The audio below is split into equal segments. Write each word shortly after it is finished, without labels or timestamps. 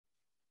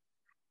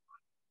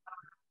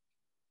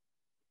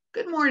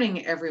Good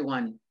morning,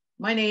 everyone.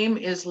 My name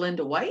is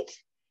Linda White,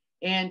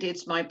 and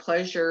it's my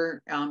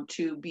pleasure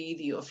to be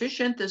the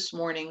officiant this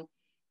morning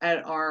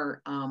at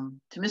our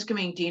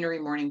Temiskaming Deanery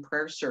morning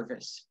prayer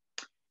service.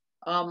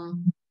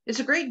 It's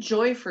a great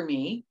joy for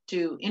me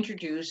to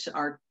introduce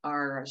our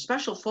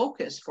special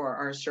focus for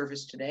our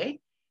service today,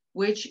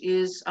 which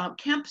is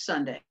Camp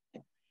Sunday,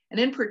 and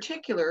in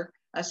particular,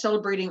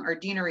 celebrating our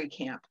Deanery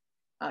Camp,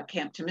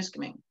 Camp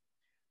Temiskaming.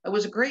 It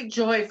was a great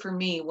joy for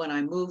me when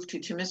I moved to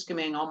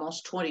Temiskaming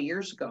almost 20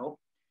 years ago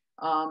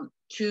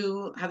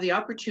to have the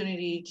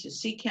opportunity to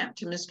see Camp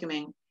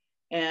Temiskaming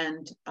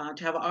and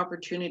to have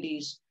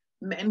opportunities,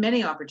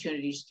 many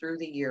opportunities through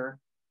the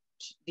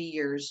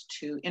years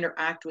to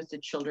interact with the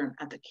children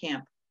at the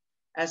camp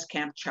as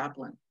camp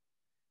chaplain.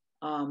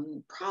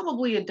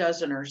 Probably a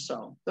dozen or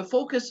so. The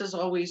focus has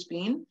always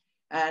been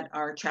at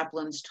our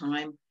chaplain's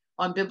time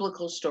on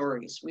biblical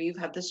stories. We've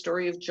had the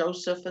story of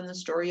Joseph and the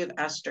story of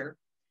Esther.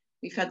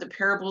 We've had the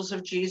parables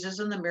of Jesus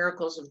and the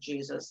miracles of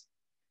Jesus.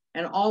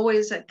 And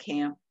always at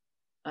camp,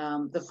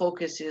 the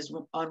focus is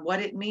on what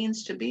it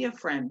means to be a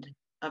friend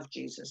of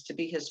Jesus, to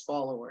be his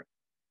follower.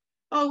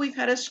 Oh, we've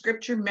had a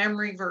scripture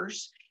memory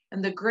verse,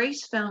 and the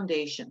Grace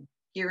Foundation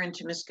here in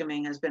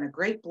Temiskaming has been a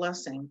great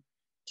blessing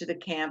to the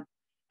camp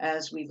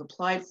as we've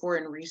applied for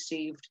and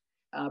received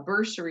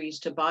bursaries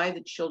to buy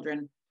the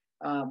children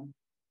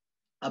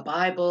a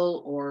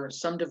Bible or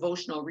some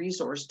devotional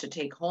resource to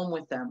take home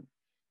with them.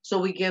 So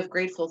we give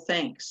grateful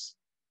thanks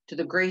to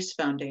the Grace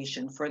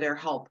Foundation for their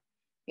help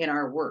in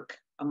our work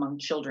among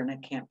children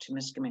at Camp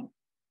Temiskaming.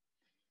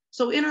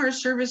 So in our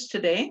service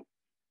today,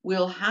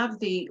 we'll have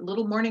the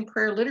little morning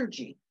prayer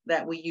liturgy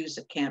that we use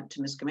at Camp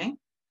Temiskaming.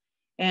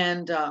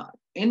 And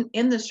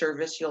in the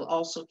service, you'll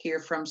also hear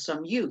from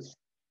some youth,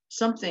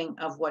 something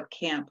of what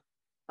camp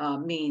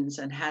means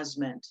and has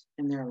meant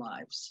in their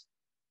lives.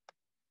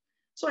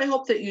 So I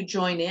hope that you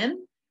join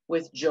in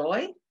with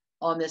joy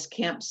on this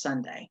Camp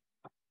Sunday.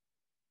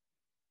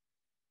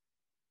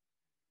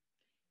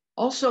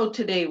 Also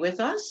today with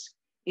us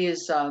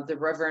is the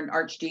Reverend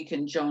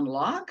Archdeacon Joan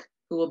Locke,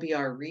 who will be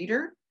our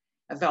reader,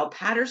 Val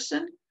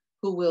Patterson,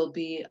 who will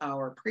be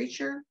our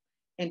preacher,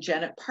 and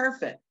Janet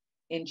Parfit,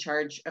 in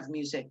charge of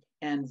music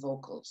and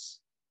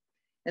vocals.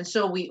 And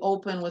so we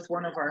open with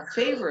one of our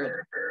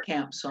favorite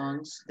camp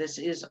songs, This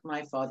Is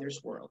My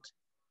Father's World.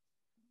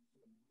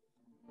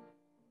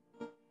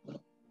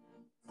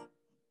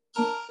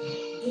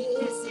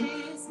 This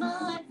is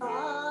my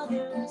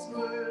Father's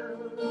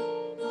world,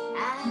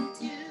 and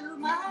to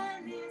my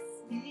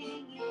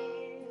listening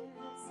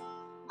ears,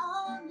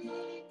 all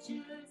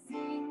nature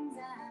sings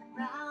and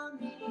round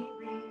me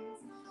rings,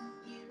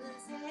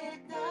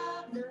 music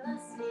of the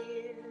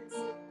spheres.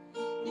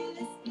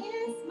 This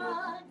is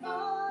my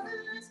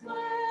Father's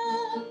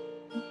world,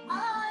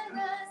 I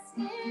rest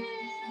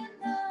in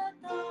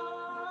the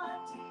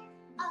thought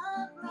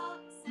of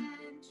rocks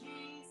and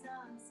trees,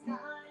 of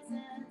skies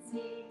and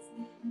seas,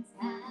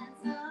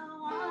 stands a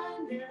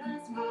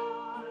wondrous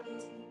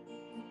heart.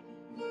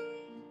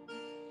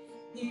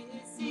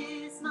 This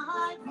is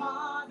my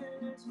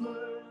Father's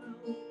world,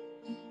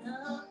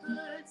 the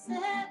birds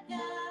that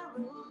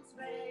carols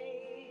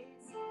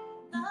raise,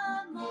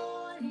 the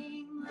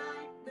morning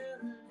light,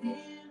 the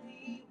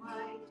lily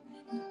white,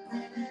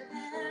 declare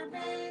their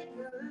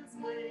Maker's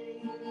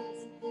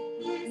praise.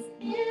 This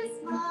is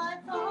my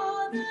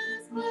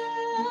Father's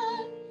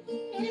world,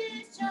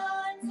 it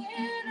shines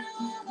in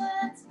all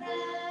that's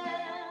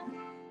fair.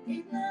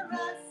 In the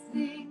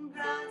rustling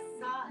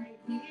grass I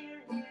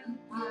hear him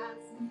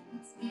pass, he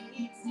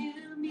speaks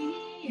to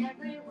me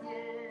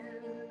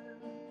everywhere.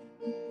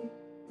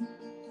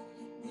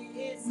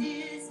 This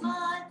is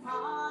my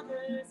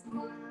Father's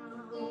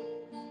world,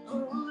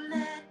 oh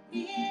let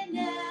me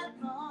never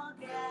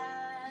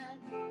forget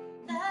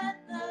that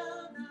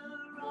though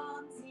the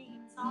wrong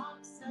seems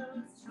oft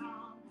so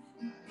strong,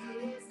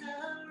 there is a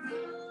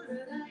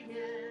ruler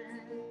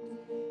yet.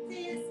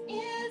 This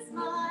is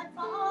my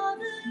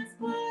Father's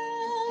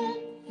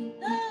world, the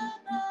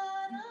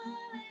battle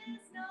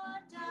is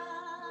not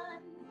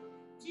done.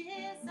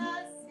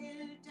 Jesus who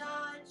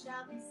died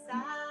shall be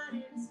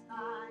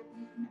satisfied,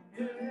 and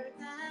earth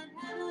and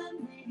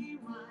heaven be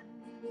one.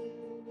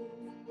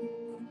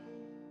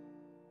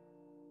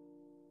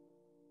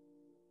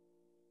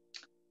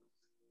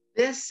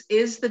 This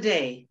is the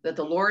day that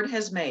the Lord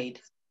has made.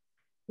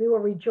 We will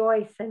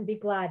rejoice and be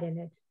glad in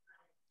it.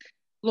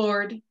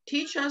 Lord,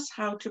 teach us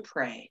how to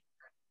pray.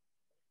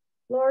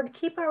 Lord,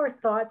 keep our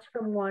thoughts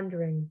from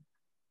wandering.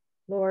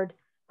 Lord,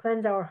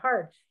 cleanse our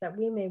hearts that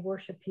we may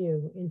worship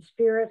you in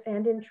spirit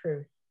and in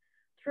truth,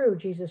 through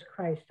Jesus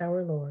Christ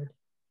our Lord.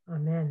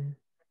 Amen.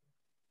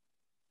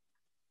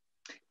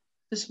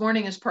 This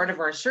morning, as part of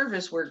our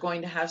service, we're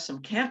going to have some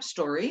camp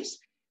stories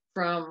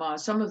from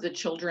some of the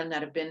children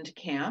that have been to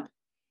camp.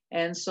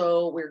 And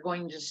so we're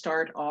going to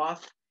start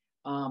off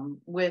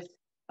with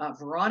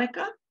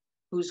Veronica,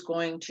 who's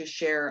going to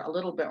share a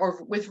little bit,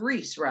 or with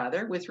Reese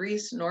rather, with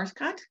Reese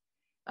Northcutt,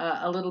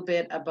 a little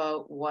bit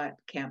about what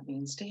camp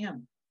means to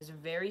him. It's a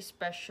very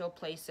special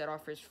place that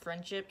offers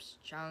friendships,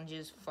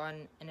 challenges,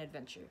 fun, and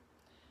adventure.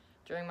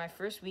 During my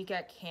first week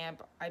at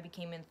camp, I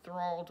became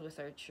enthralled with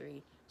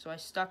archery, so I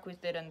stuck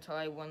with it until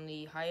I won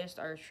the highest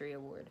archery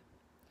award.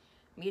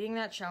 Meeting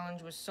that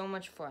challenge was so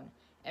much fun.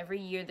 Every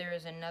year there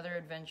is another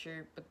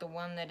adventure, but the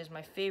one that is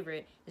my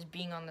favorite is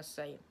being on the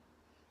site.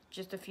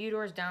 Just a few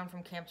doors down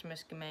from Camp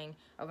Temiskaming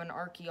of an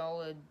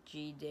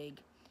archaeology dig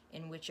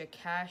in which a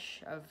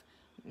cache of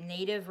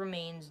native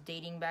remains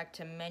dating back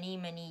to many,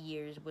 many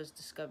years was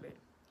discovered.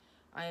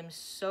 I am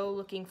so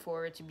looking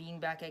forward to being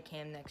back at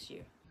camp next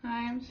year.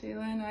 Hi, I'm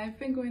Shaylin. I've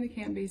been going to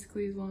camp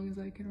basically as long as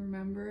I can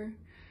remember.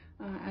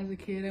 As a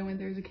kid, I went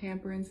there as a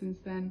camper, and since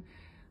then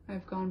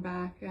I've gone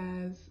back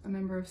as a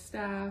member of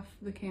staff,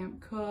 the camp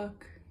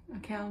cook, a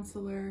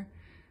counselor,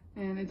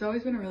 and it's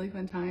always been a really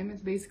fun time.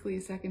 It's basically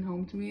a second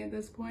home to me at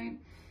this point.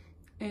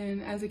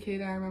 And as a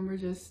kid, I remember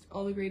just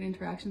all the great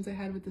interactions I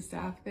had with the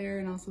staff there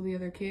and also the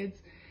other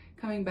kids.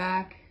 Coming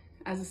back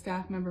as a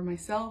staff member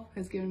myself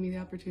has given me the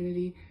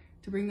opportunity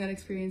to bring that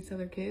experience to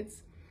other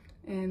kids.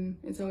 And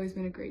it's always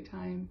been a great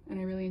time, and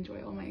I really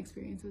enjoy all my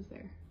experiences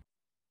there.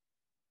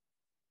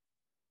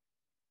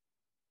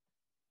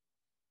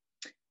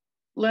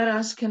 Let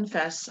us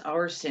confess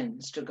our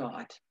sins to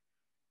God.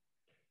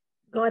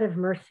 God of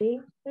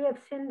mercy, we have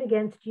sinned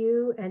against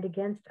you and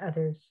against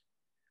others.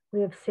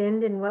 We have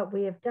sinned in what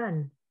we have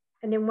done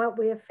and in what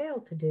we have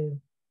failed to do.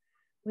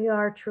 We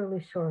are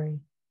truly sorry.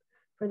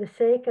 For the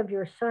sake of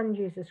your Son,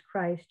 Jesus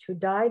Christ, who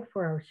died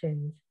for our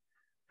sins,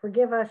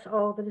 forgive us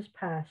all that is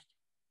past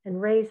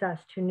and raise us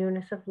to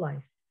newness of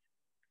life.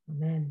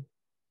 Amen.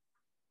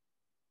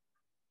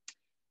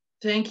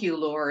 Thank you,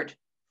 Lord,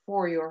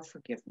 for your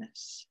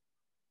forgiveness.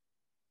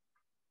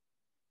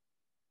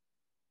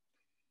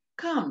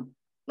 Come,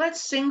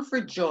 let's sing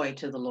for joy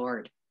to the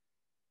Lord.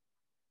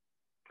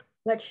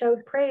 Let's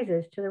shout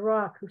praises to the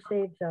rock who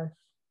saves us.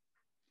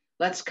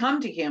 Let's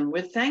come to him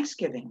with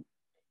thanksgiving.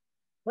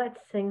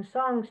 Let's sing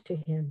songs to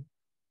him.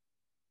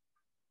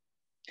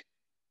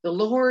 The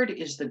Lord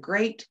is the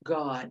great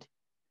God.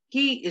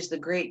 He is the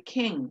great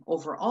King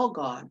over all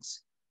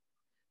gods.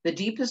 The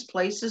deepest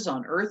places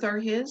on earth are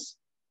his,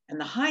 and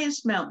the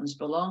highest mountains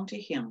belong to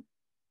him.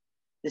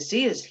 The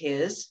sea is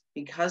his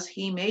because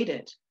he made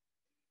it.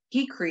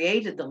 He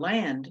created the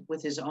land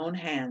with his own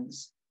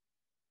hands.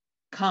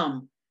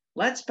 Come,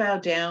 let's bow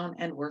down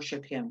and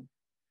worship him.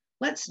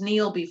 Let's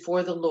kneel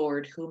before the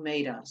Lord who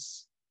made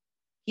us.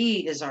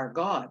 He is our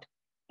God,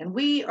 and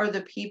we are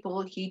the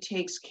people he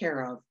takes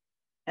care of,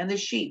 and the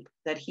sheep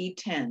that he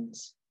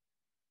tends.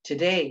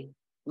 Today,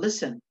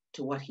 listen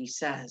to what he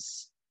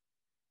says.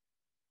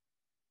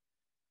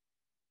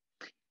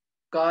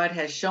 God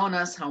has shown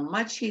us how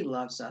much he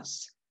loves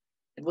us.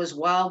 It was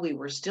while we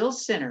were still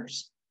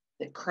sinners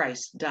that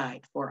Christ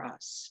died for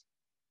us.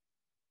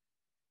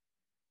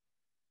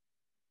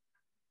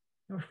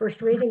 Our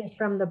first reading is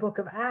from the book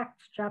of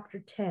Acts,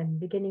 chapter 10,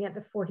 beginning at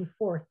the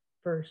 44th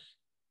verse.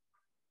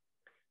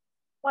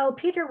 While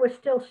Peter was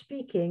still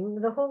speaking,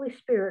 the Holy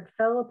Spirit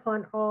fell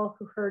upon all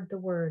who heard the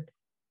word.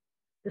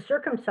 The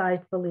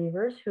circumcised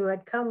believers who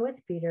had come with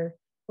Peter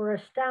were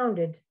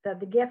astounded that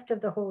the gift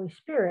of the Holy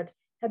Spirit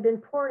had been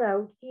poured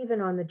out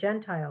even on the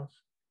Gentiles,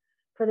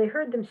 for they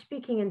heard them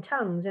speaking in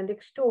tongues and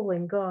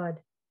extolling God.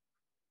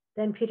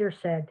 Then Peter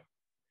said,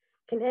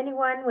 "Can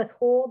anyone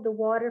withhold the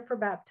water for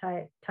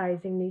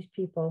baptizing these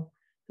people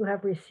who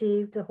have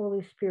received the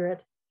Holy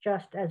Spirit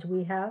just as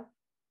we have?"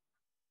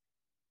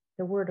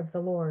 The word of the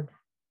Lord.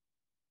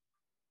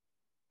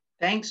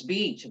 Thanks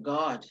be to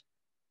God.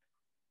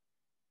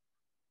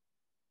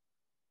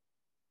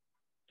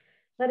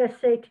 Let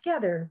us say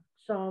together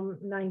Psalm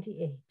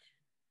 98.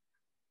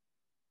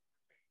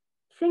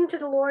 Sing to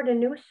the Lord a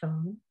new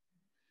song.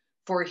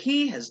 For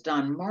he has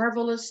done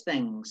marvelous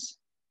things.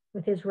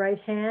 With his right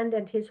hand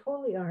and his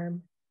holy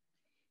arm.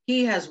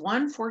 He has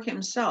won for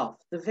himself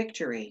the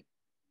victory.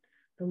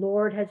 The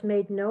Lord has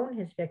made known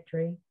his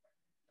victory.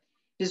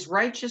 His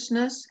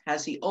righteousness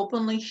has he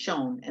openly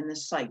shown in the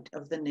sight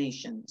of the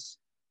nations.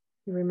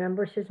 He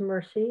remembers his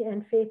mercy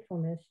and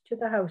faithfulness to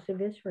the house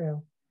of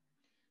Israel.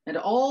 And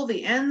all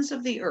the ends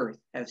of the earth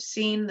have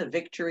seen the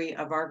victory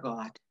of our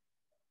God.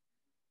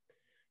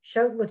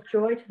 Shout with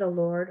joy to the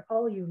Lord,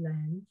 all you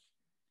lands.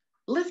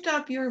 Lift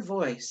up your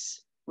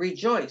voice,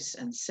 rejoice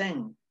and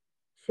sing.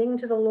 Sing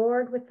to the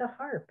Lord with the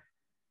harp.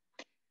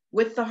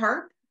 With the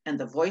harp and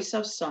the voice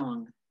of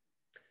song.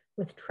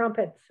 With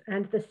trumpets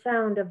and the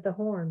sound of the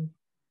horn.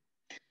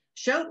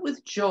 Shout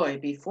with joy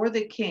before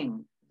the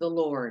King, the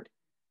Lord.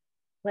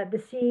 Let the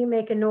sea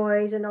make a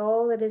noise and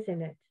all that is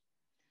in it.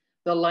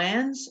 The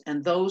lands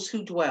and those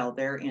who dwell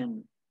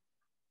therein.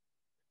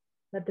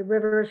 Let the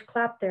rivers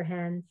clap their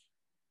hands.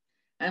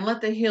 And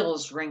let the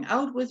hills ring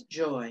out with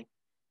joy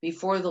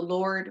before the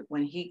Lord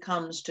when he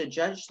comes to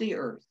judge the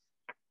earth.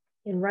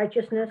 In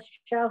righteousness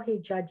shall he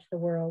judge the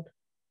world.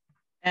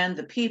 And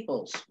the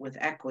peoples with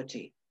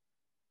equity.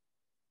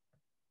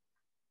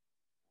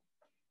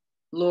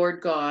 Lord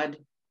God,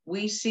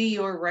 we see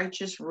your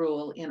righteous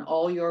rule in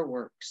all your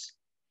works,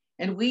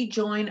 and we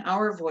join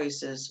our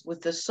voices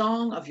with the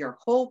song of your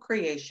whole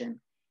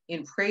creation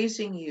in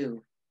praising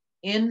you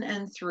in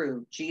and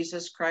through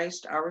Jesus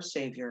Christ, our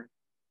Savior.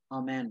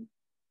 Amen.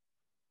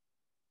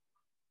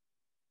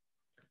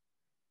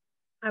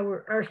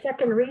 Our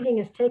second reading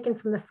is taken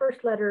from the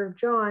first letter of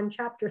John,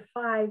 chapter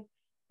 5,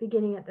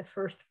 beginning at the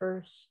first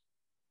verse.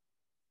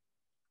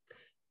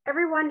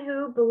 Everyone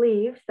who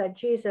believes that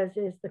Jesus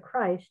is the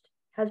Christ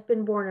has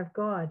been born of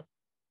God,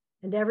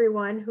 and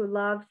everyone who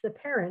loves the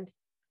parent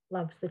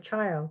loves the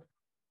child.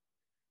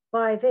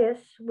 By this,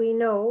 we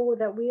know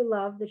that we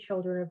love the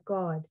children of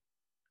God,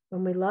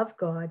 when we love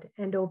God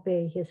and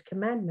obey his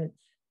commandments.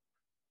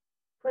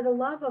 For the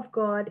love of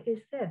God is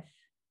this,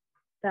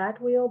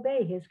 that we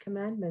obey his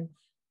commandments.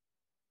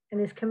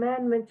 And his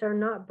commandments are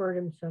not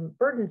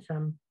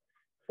burdensome,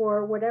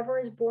 for whatever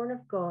is born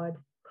of God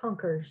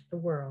conquers the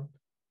world.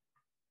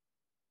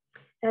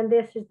 And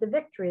this is the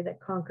victory that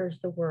conquers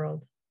the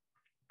world,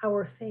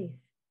 our faith.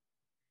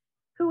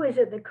 Who is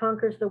it that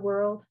conquers the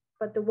world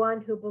but the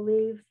one who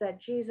believes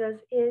that Jesus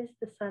is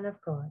the Son of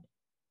God?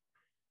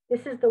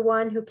 This is the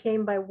one who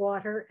came by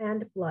water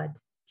and blood,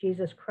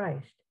 Jesus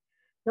Christ,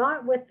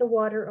 not with the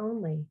water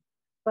only,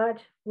 but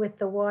with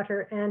the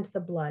water and the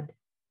blood.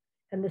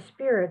 And the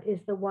Spirit is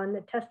the one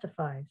that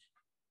testifies,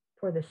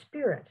 for the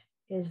Spirit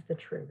is the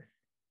truth.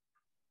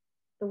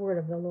 The word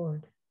of the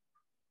Lord.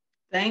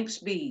 Thanks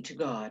be to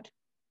God.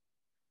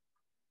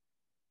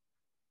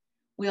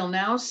 We'll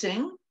now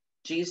sing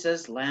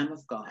Jesus, Lamb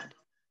of God.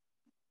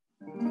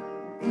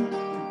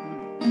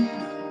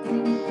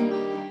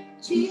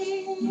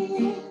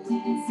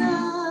 Jesus,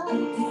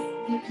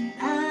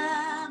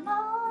 Lamb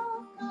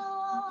of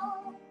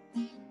God,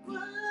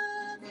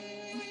 worthy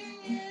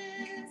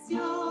is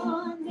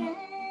your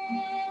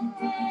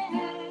name.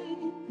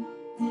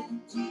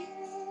 Jesus,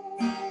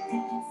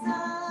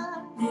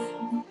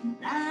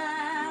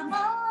 Lamb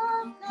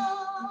of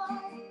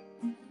God,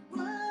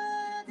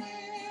 worthy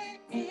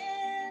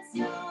is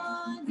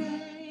your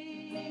name.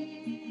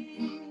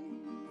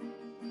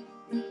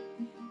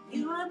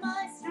 You are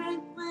my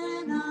strength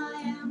when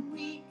I am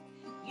weak.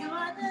 You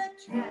are the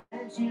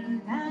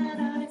treasure that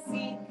I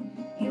seek.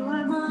 You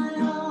are my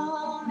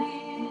all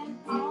in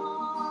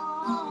all.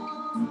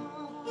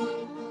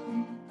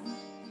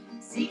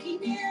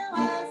 Seeking you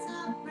as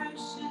a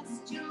precious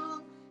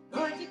jewel.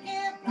 Lord, you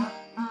can't help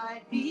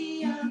I'd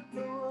be a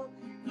fool.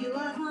 You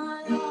are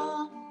my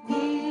all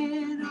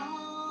in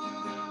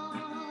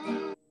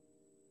all.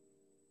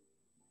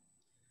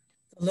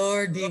 The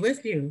Lord be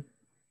with you.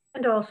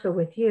 And also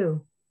with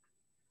you.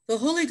 The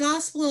Holy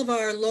Gospel of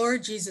our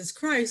Lord Jesus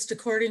Christ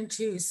according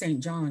to St.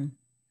 John.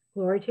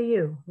 Glory to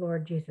you,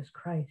 Lord Jesus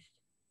Christ.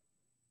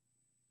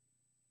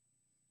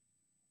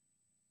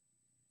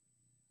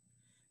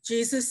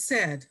 Jesus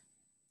said,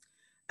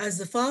 "As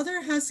the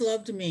Father has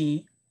loved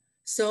me,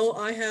 so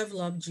I have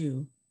loved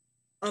you.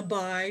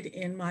 Abide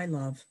in my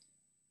love.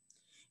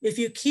 If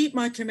you keep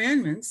my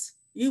commandments,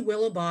 you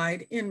will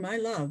abide in my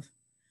love,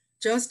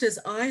 just as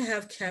I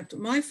have kept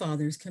my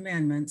Father's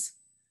commandments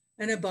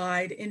and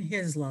abide in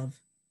his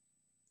love.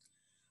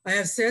 I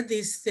have said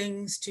these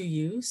things to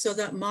you so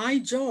that my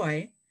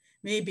joy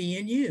may be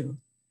in you,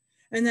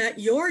 and that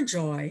your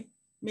joy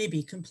may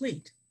be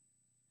complete.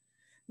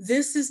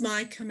 This is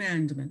my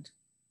commandment,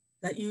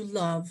 that you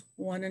love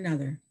one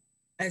another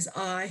as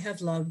I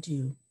have loved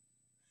you.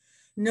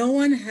 No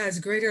one has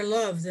greater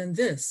love than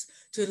this,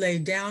 to lay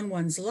down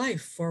one's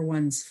life for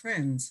one's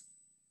friends.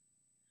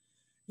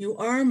 You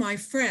are my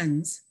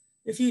friends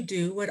if you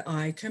do what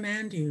I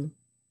command you.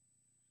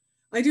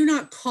 I do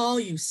not call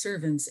you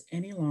servants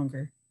any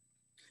longer,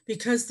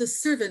 because the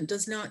servant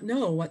does not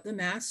know what the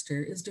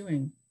master is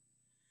doing.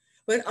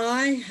 But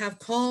I have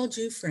called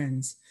you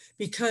friends,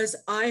 because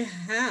I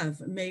have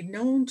made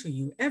known to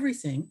you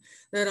everything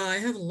that I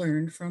have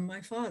learned from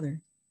my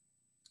Father.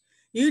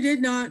 You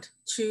did not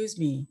choose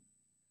me,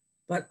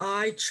 but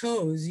I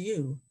chose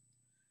you,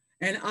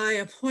 and I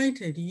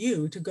appointed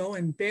you to go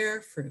and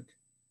bear fruit,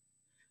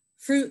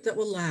 fruit that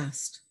will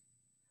last,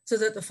 so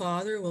that the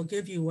Father will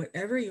give you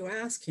whatever you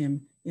ask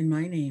him in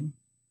my name.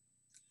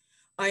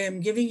 I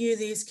am giving you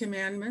these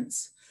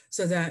commandments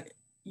so that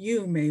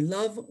you may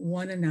love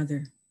one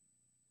another."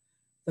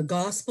 The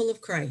Gospel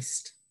of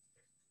Christ.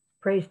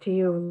 Praise to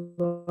you,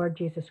 Lord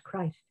Jesus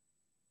Christ.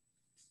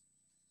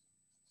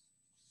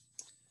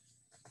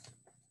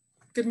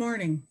 Good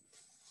morning.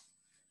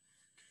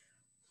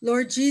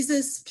 Lord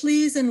Jesus,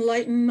 please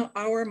enlighten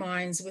our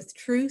minds with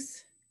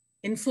truth,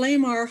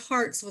 inflame our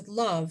hearts with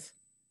love,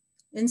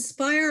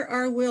 inspire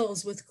our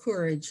wills with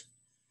courage,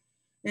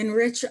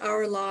 enrich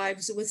our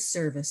lives with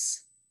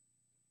service.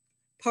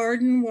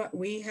 Pardon what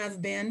we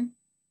have been,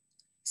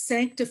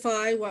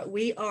 sanctify what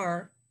we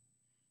are,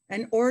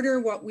 and order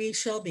what we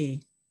shall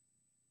be.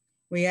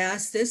 We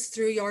ask this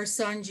through your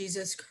Son,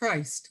 Jesus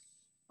Christ.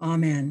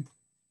 Amen.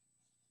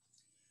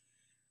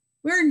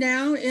 We're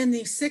now in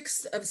the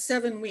 6th of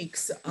 7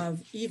 weeks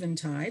of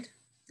Eventide,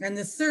 and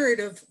the 3rd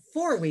of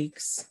 4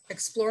 weeks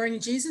exploring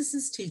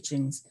Jesus's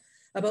teachings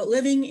about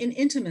living in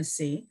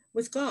intimacy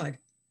with God.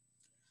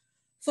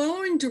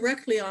 Following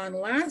directly on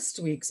last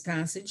week's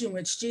passage in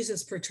which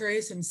Jesus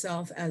portrays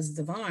himself as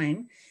the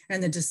vine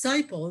and the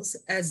disciples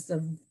as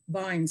the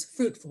vine's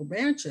fruitful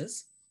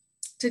branches,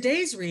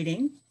 today's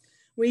reading,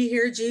 we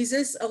hear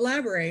Jesus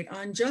elaborate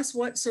on just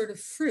what sort of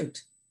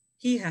fruit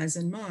he has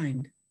in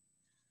mind.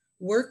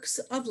 Works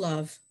of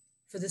love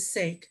for the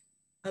sake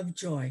of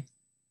joy.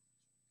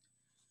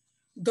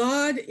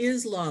 God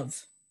is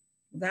love.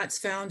 That's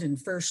found in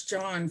 1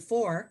 John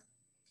 4.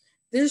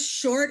 This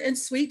short and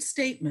sweet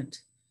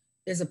statement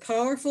is a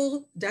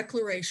powerful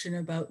declaration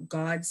about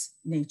God's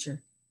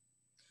nature.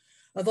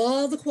 Of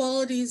all the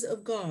qualities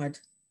of God,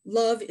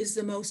 love is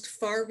the most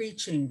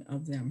far-reaching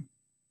of them.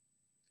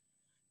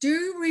 Do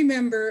you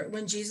remember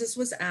when Jesus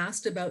was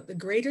asked about the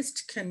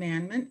greatest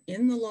commandment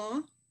in the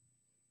law?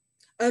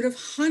 Out of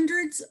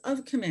hundreds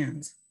of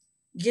commands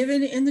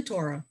given in the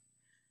Torah,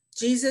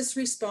 Jesus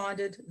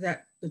responded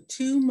that the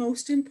two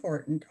most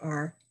important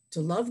are to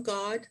love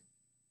God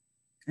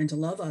and to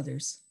love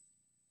others.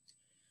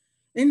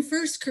 In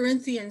 1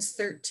 Corinthians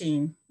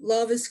 13,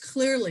 love is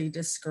clearly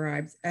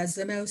described as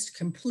the most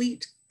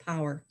complete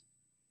power.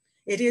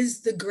 It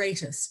is the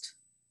greatest.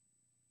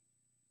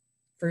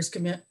 1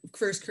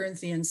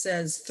 Corinthians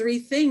says, 3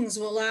 things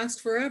will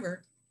last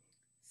forever: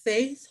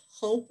 faith,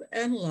 hope,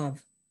 and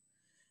love.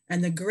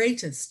 And the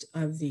greatest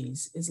of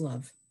these is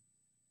love.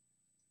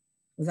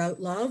 Without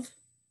love,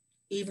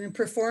 even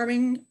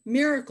performing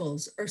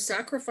miracles or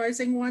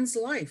sacrificing one's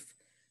life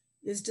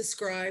is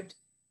described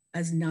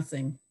as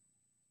nothing.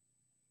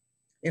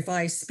 If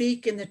I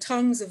speak in the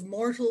tongues of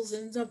mortals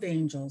and of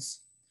angels,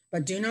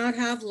 but do not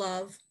have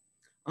love,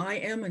 I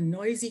am a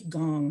noisy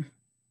gong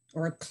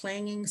or a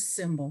clanging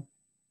cymbal.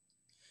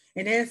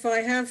 And if I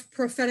have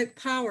prophetic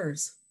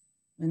powers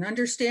and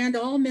understand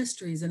all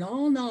mysteries and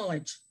all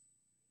knowledge,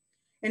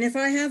 and if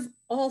I have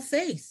all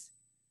faith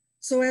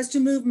so as to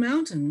move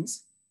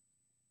mountains,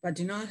 but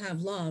do not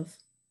have love,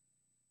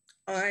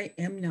 I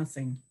am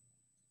nothing.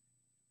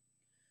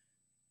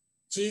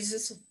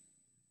 Jesus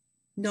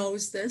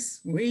knows this.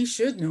 We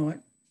should know it.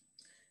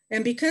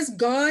 And because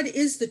God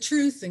is the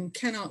truth and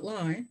cannot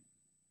lie,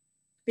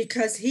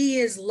 because he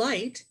is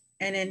light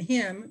and in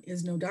him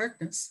is no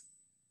darkness,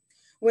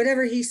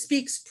 whatever he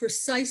speaks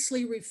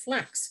precisely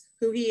reflects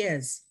who he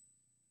is.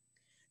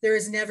 There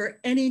is never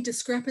any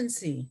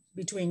discrepancy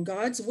between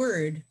God's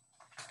word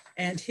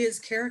and his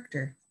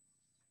character.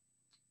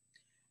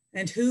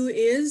 And who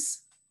is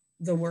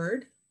the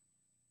Word?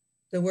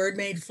 The Word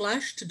made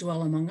flesh to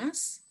dwell among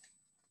us?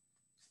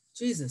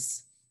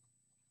 Jesus.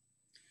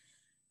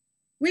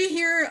 We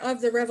hear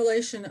of the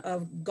revelation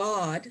of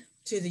God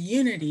to the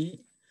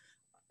unity,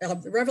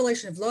 of the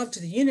revelation of love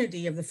to the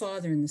unity of the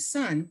Father and the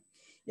Son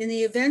in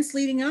the events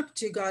leading up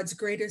to God's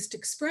greatest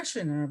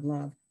expression of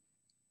love,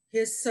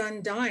 his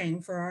Son dying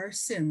for our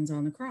sins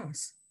on the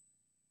cross.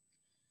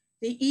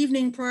 The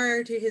evening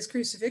prior to his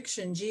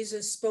crucifixion,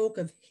 Jesus spoke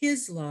of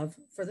his love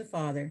for the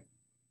Father.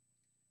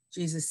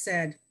 Jesus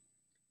said,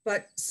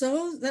 "But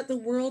so that the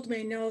world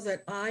may know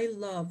that I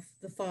love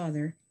the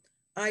Father,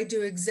 I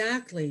do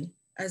exactly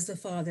as the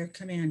Father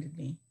commanded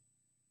me."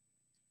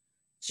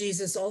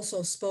 Jesus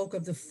also spoke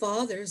of the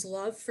Father's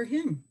love for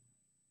him.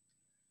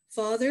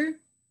 "Father,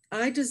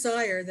 I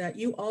desire that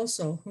you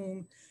also,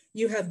 whom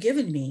you have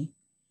given me,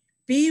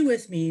 be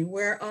with me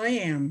where I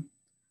am,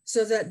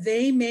 so that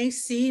they may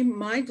see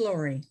my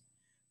glory,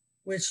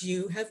 which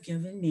you have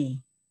given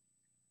me.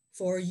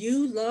 For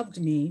you loved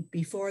me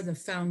before the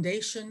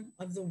foundation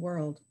of the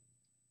world."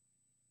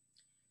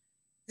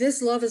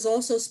 This love is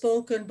also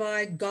spoken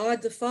by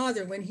God the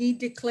Father when he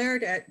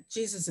declared at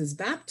Jesus'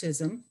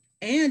 baptism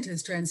and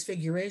his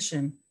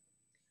transfiguration,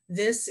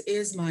 "This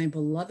is my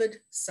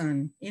beloved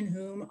Son, in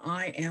whom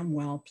I am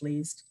well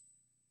pleased."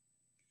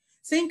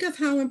 Think of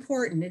how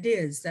important it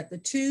is that the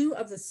 2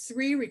 of the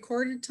 3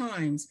 recorded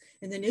times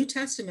in the New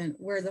Testament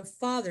where the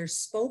Father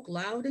spoke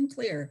loud and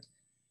clear,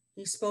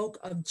 he spoke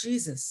of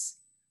Jesus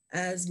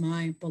as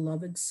my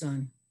beloved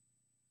Son.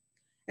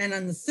 And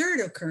on the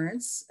 3rd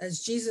occurrence,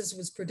 as Jesus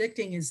was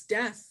predicting his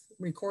death,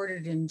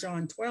 recorded in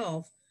John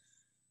 12,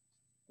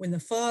 when the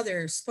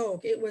Father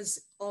spoke, it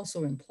was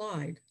also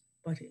implied,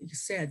 but he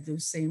said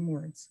those same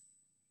words.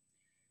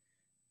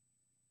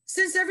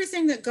 Since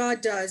everything that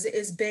God does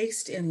is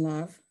based in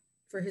love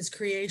for his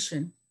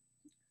creation,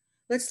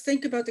 let's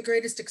think about the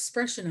greatest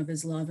expression of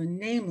his love, and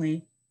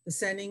namely, the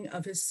sending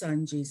of his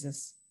Son,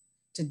 Jesus,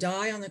 to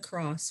die on the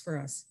cross for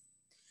us.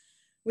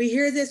 We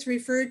hear this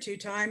referred to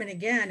time and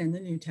again in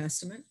the New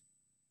Testament.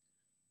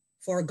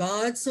 "For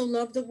God so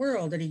loved the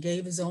world that he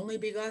gave his only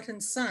begotten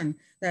Son,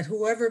 that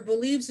whoever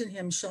believes in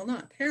him shall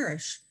not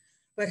perish,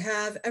 but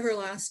have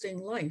everlasting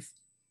life.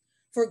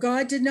 For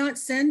God did not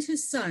send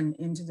his Son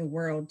into the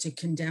world to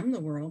condemn the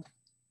world,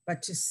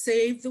 but to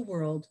save the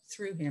world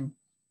through him."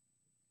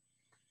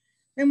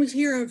 And we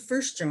hear in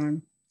 1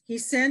 John, "He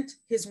sent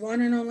his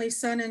one and only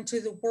Son into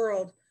the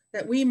world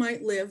that we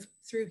might live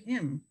through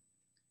him.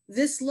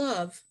 This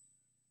love,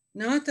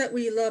 not that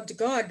we loved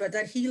God, but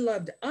that he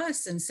loved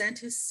us and sent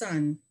his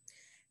Son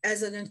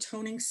as an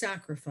atoning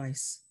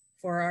sacrifice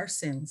for our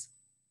sins."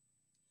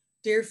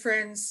 Dear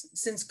friends,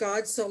 since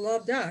God so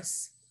loved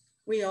us,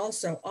 we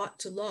also ought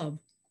to love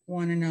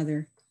one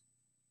another.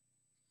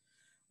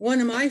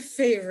 One of my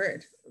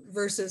favorite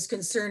verses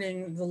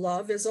concerning the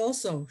love is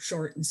also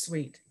short and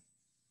sweet.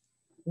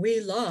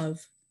 We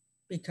love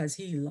because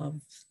he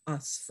loves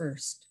us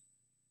first.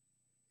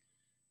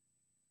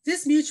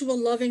 This mutual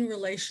loving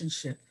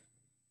relationship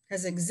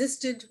has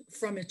existed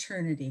from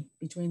eternity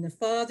between the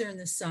Father and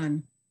the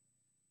Son.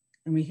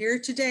 And we hear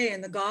today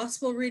in the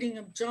gospel reading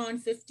of John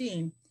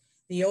 15,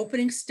 the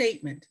opening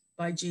statement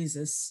by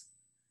Jesus,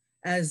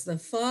 as the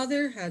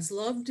Father has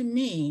loved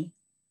me,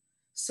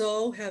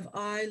 so have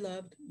I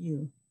loved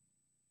you.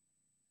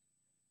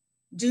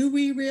 Do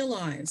we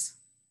realize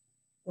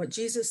what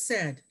Jesus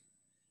said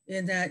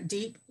in that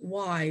deep,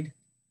 wide,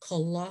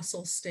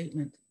 colossal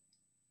statement?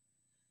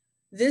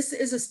 This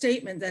is a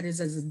statement that is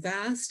as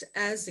vast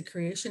as the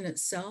creation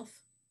itself.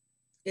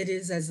 It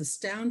is as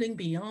astounding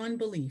beyond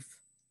belief.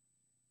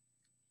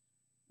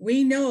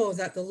 We know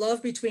that the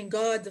love between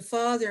God the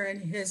Father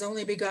and his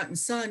only begotten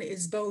Son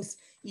is both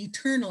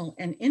eternal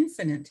and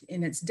infinite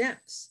in its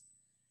depths.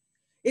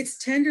 Its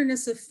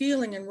tenderness of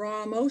feeling and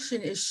raw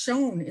emotion is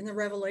shown in the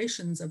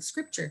revelations of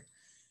Scripture.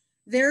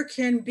 There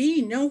can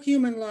be no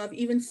human love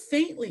even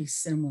faintly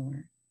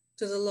similar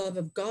to the love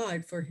of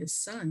God for his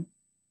Son.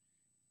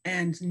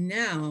 And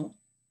now,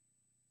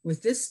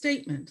 with this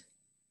statement,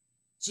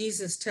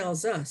 Jesus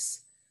tells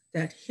us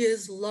that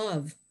his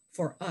love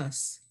for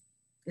us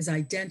is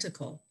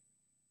identical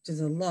to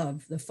the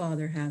love the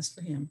Father has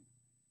for him.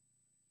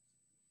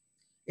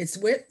 Its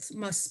width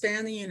must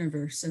span the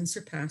universe and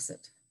surpass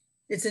it.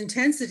 Its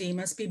intensity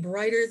must be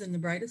brighter than the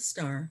brightest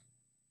star.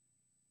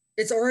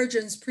 Its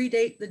origins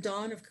predate the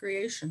dawn of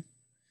creation,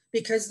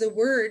 because the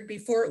Word,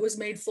 before it was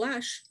made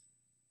flesh,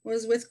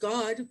 was with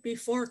God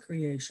before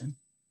creation.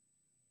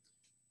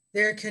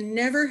 There can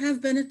never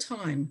have been a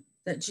time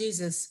that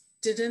Jesus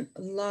didn't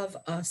love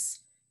us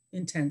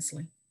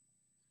intensely.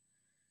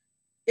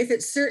 If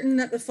it's certain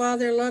that the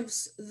Father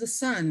loves the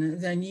Son,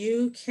 then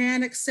you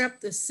can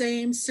accept the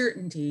same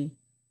certainty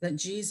that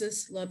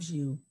Jesus loves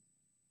you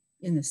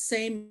in the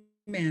same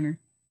manner.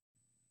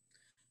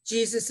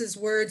 Jesus'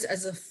 words,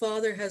 as the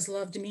Father has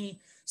loved me,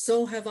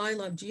 so have I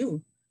loved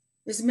you,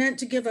 is meant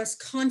to give us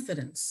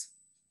confidence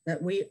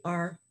that we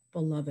are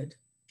beloved.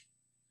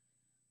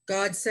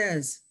 God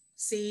says,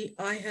 see,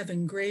 I have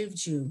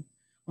engraved you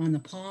on the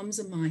palms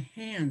of my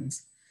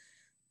hands.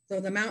 Though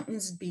the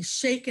mountains be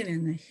shaken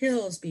and the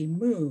hills be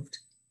moved,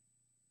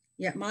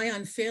 yet my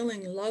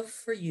unfailing love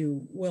for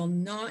you will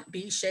not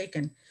be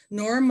shaken,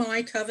 nor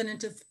my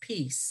covenant of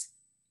peace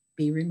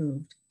be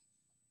removed.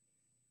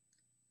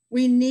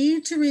 We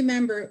need to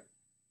remember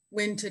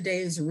when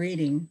today's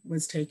reading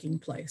was taking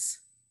place.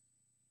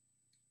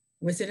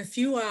 Within a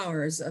few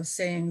hours of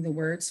saying the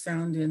words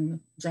found in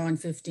John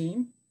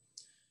 15,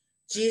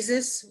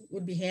 Jesus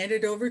would be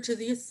handed over to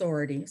the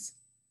authorities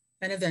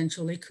and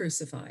eventually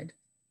crucified.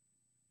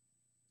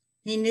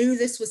 He knew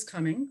this was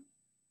coming.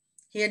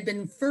 He had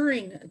been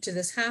referring to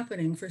this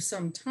happening for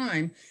some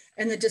time,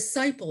 and the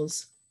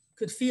disciples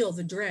could feel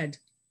the dread.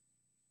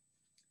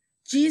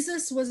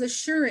 Jesus was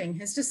assuring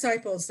his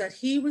disciples that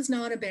he was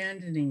not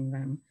abandoning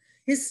them.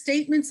 His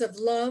statements of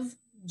love,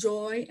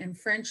 joy, and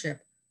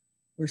friendship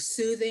were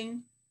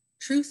soothing,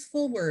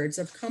 truthful words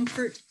of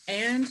comfort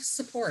and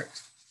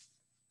support.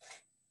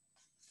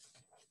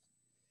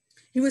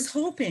 He was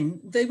hoping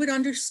they would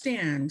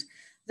understand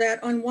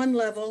that on one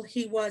level,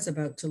 he was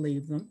about to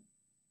leave them,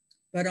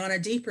 but on a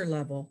deeper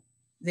level,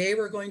 they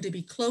were going to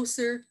be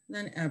closer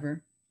than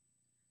ever.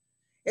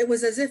 It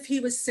was as if he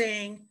was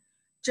saying,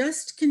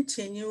 just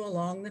continue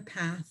along the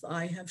path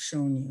I have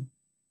shown you,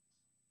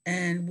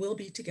 and we'll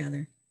be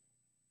together.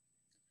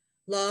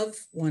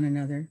 Love one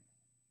another.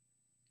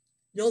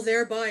 You'll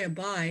thereby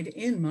abide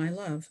in my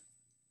love,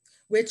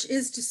 which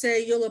is to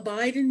say, you'll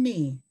abide in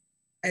me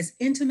as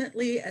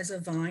intimately as a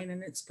vine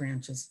in its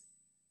branches.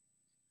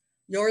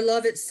 Your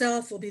love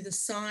itself will be the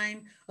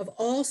sign of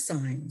all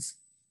signs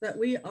that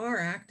we are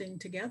acting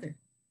together,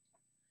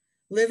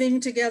 living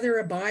together,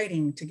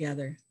 abiding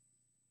together.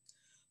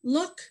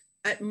 Look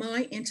at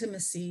my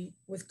intimacy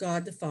with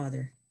God the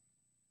Father.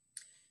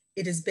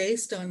 It is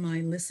based on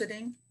my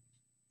listening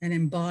and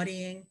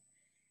embodying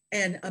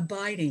and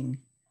abiding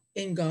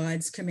in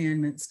God's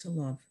commandments to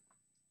love.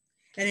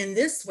 And in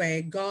this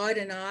way, God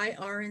and I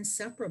are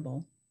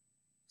inseparable.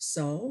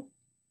 So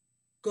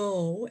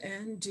go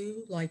and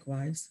do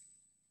likewise.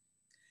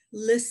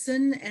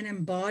 Listen and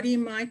embody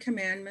my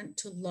commandment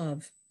to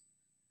love,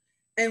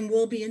 and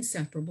we'll be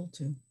inseparable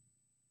too.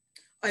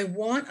 I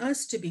want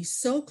us to be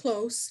so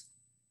close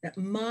that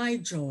my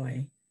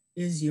joy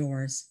is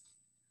yours,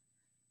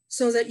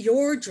 so that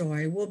your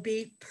joy will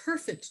be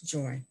perfect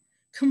joy,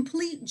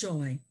 complete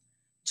joy,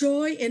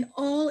 joy in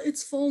all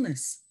its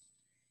fullness.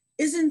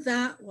 Isn't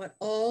that what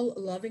all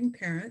loving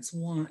parents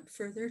want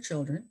for their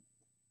children?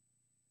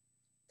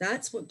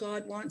 That's what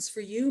God wants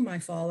for you, my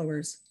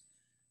followers.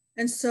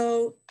 And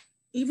so,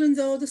 even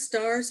though the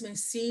stars may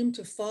seem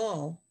to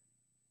fall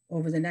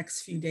over the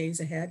next few days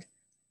ahead,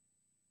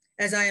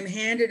 As I am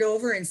handed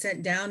over and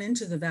sent down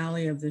into the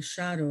valley of the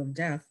shadow of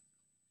death,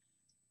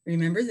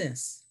 remember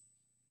this: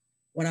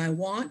 what I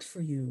want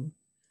for you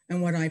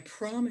and what I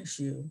promise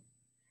you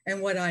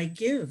and what I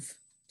give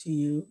to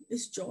you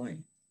is joy.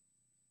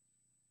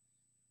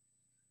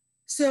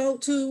 So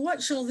to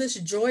what shall this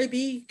joy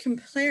be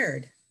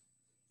compared?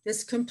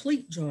 This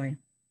complete joy.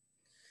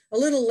 A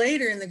little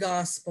later in the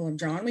Gospel of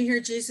John, we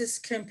hear Jesus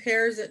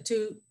compares it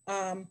to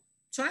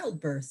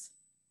childbirth.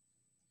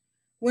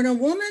 When a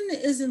woman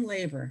is in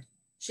labor,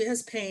 she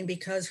has pain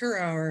because her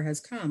hour has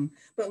come.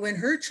 But when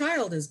her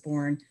child is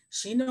born,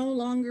 she no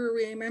longer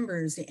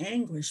remembers the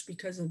anguish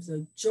because of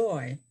the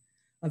joy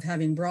of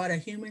having brought a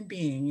human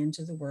being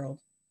into the world.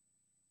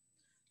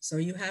 So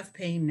you have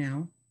pain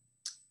now,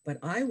 but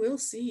I will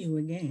see you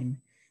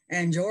again,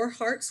 and your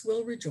hearts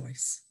will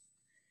rejoice,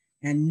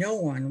 and no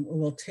one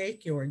will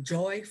take your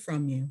joy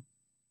from you.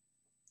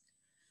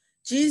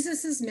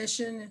 Jesus'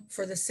 mission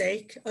for the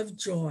sake of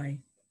joy,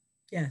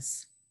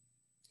 yes,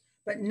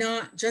 but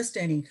not just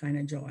any kind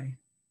of joy.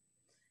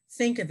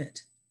 Think of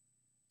it.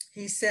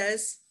 He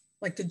says,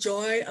 like the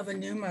joy of a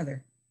new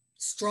mother,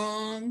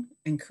 strong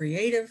and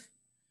creative,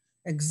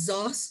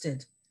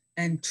 exhausted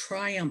and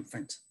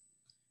triumphant.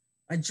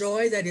 A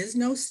joy that is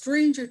no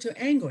stranger to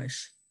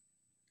anguish,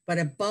 but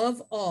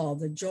above all,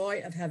 the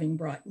joy of having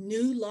brought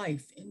new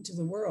life into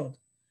the world.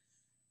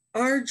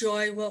 Our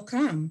joy will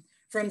come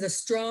from the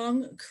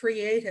strong,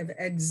 creative,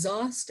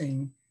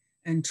 exhausting,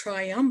 and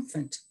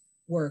triumphant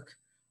work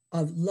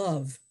of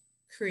love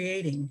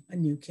creating a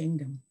new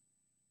kingdom.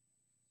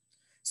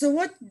 So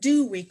what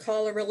do we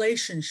call a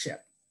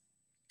relationship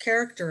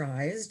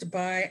characterized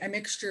by a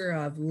mixture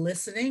of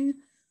listening,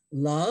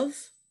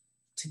 love,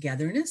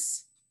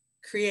 togetherness,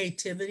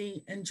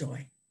 creativity, and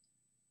joy?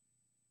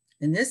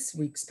 In this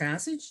week's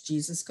passage,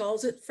 Jesus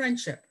calls it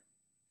friendship.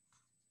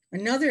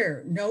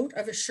 Another note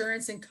of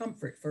assurance and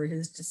comfort for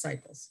his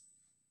disciples.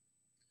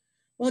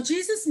 While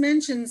Jesus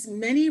mentions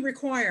many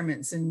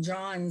requirements in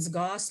John's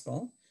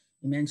gospel,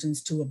 he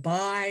mentions to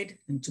abide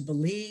and to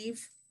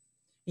believe,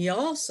 he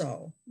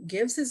also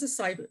gives his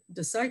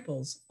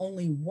disciples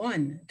only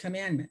one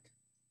commandment: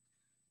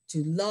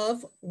 to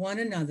love one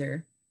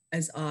another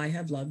as I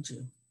have loved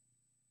you.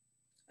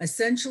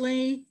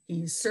 Essentially,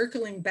 he's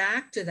circling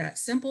back to that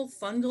simple,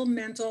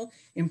 fundamental,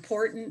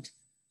 important: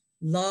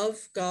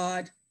 love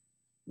God,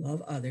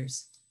 love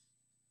others.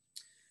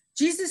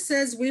 Jesus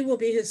says we will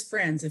be his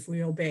friends if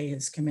we obey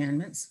his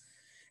commandments.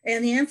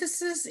 And the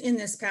emphasis in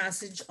this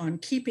passage on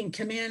keeping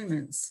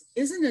commandments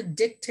isn't a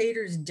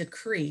dictator's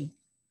decree,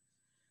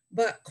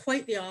 but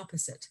quite the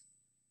opposite.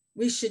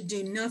 We should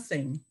do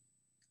nothing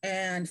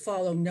and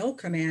follow no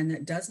command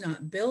that does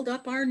not build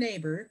up our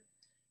neighbor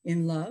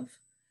in love,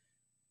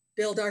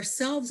 build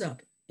ourselves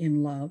up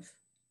in love,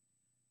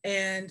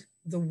 and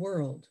the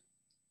world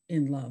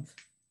in love.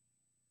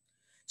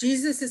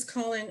 Jesus is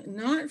calling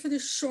not for the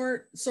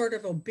short sort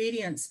of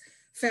obedience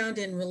found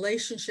in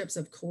relationships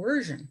of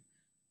coercion,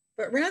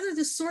 but rather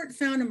the sort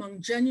found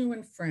among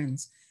genuine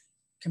friends,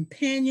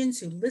 companions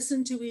who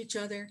listen to each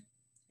other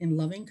in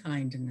loving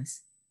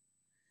kindness.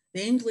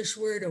 The English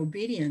word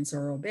obedience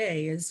or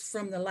obey is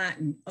from the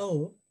Latin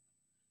o,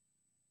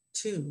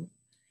 to,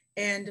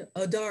 and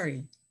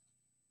odari,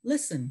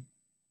 listen.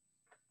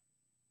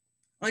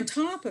 On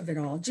top of it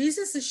all,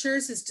 Jesus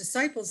assures his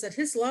disciples that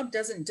his love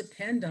doesn't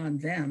depend on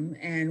them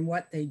and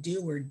what they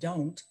do or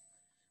don't.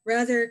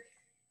 Rather,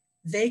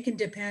 they can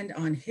depend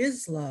on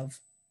his love,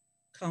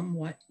 come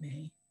what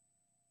may.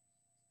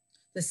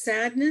 The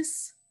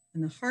sadness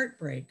and the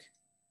heartbreak,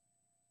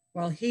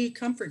 while he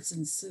comforts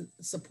and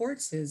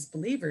supports his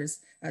believers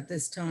at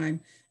this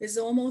time, is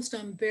almost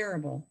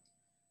unbearable,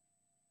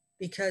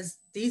 because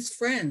these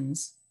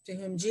friends to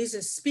whom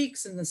Jesus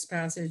speaks in this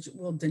passage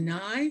will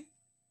deny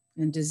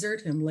and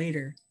desert him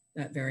later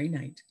that very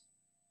night.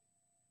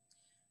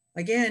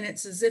 Again,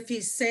 it's as if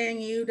he's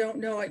saying, you don't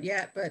know it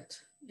yet, but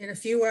in a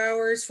few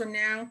hours from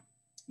now,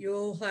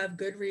 you'll have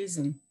good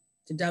reason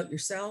to doubt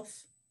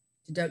yourself,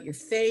 to doubt your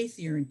faith,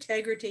 your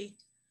integrity,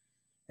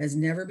 as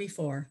never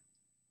before.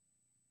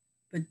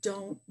 But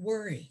don't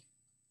worry.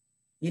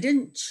 You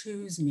didn't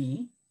choose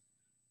me.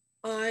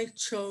 I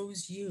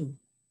chose you.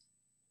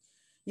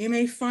 You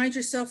may find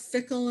yourself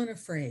fickle and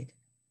afraid,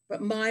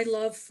 but my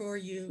love for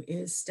you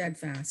is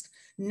steadfast.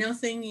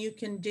 Nothing you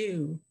can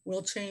do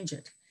will change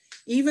it,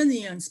 even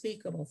the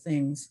unspeakable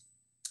things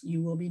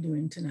you will be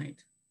doing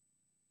tonight.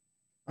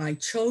 I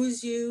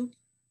chose you,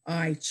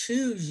 I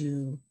choose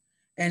you,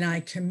 and I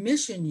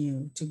commission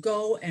you to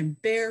go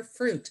and bear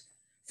fruit,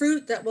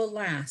 fruit that will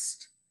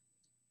last,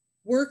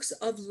 works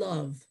of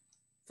love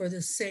for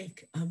the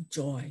sake of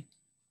joy.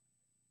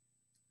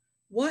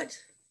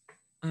 What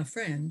a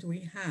friend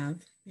we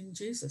have in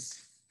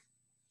Jesus.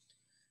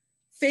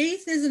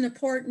 Faith is an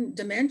important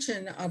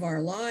dimension of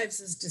our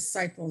lives as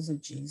disciples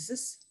of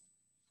Jesus.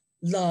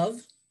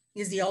 Love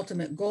is the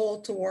ultimate goal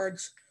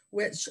towards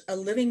which a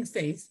living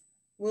faith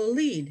will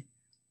lead.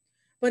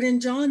 But in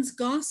John's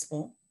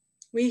gospel,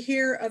 we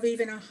hear of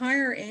even a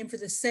higher aim for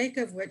the sake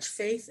of which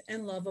faith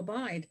and love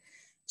abide.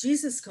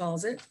 Jesus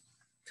calls it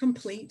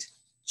complete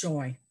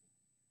joy.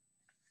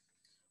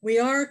 We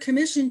are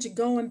commissioned to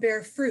go and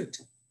bear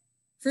fruit,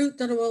 fruit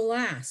that will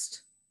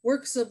last,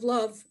 works of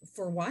love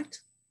for what?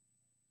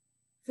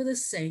 For the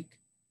sake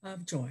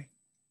of joy.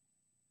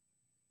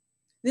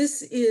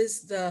 This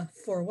is the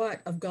for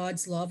what of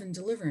God's love and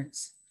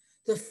deliverance,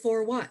 the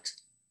for what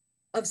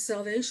of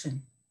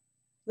salvation,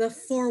 the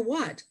for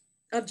what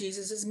of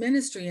Jesus's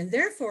ministry, and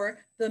therefore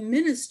the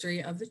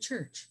ministry of the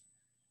church.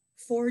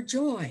 For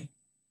joy.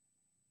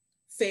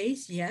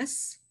 Faith,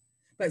 yes,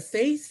 but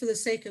faith for the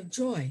sake of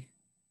joy.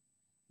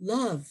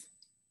 Love,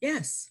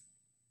 yes,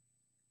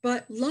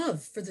 but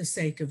love for the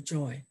sake of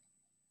joy.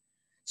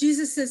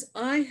 Jesus says,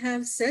 I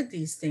have said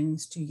these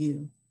things to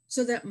you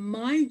so that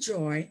my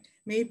joy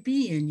may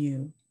be in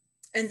you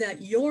and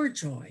that your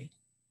joy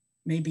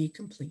may be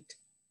complete.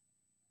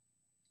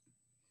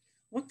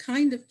 What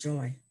kind of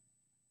joy?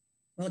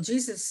 Well,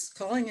 Jesus,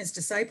 calling his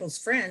disciples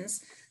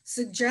friends,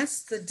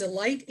 suggests the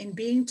delight in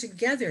being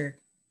together,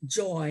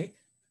 joy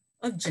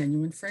of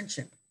genuine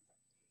friendship.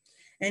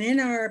 And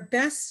in our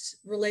best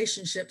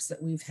relationships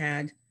that we've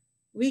had,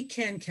 we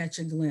can catch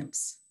a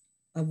glimpse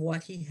of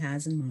what he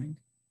has in mind.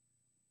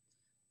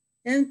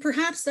 And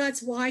perhaps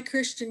that's why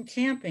Christian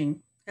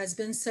camping has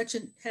been such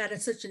an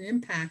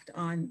impact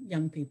on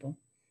young people,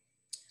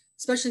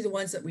 especially the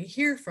ones that we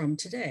hear from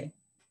today.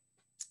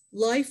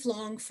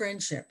 Lifelong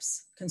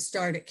friendships can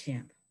start at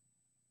camp.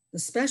 The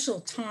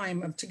special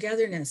time of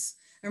togetherness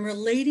and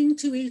relating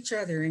to each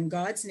other in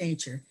God's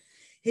nature,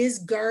 his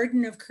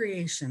garden of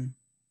creation,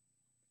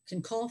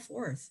 can call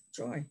forth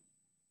joy.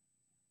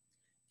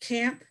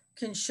 Camp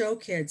can show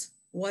kids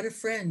what a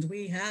friend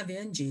we have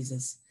in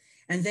Jesus,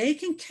 and they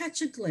can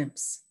catch a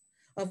glimpse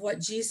of what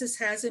Jesus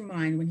has in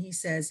mind when he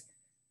says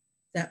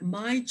that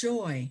my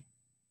joy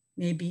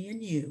may be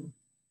in you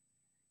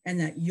and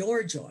that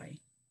your joy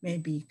may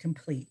be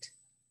complete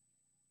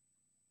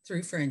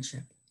through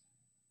friendship.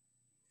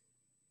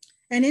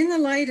 And in the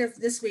light of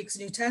this week's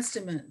New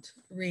Testament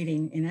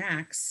reading in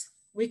Acts,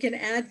 we can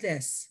add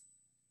this.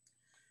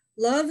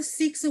 Love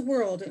seeks a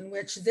world in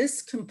which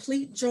this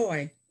complete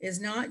joy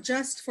is not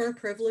just for a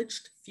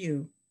privileged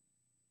few,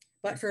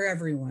 but for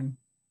everyone.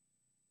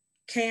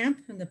 Camp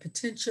and the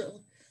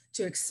potential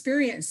to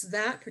experience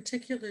that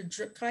particular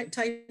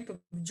type of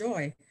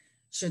joy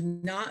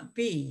should not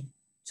be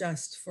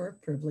just for a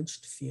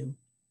privileged few.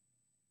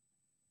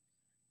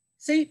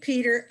 St.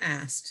 Peter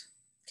asked,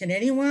 can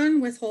anyone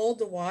withhold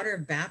the water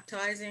of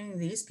baptizing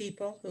these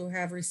people who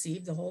have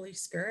received the Holy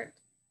Spirit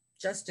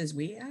just as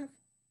we have?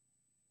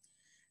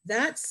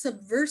 That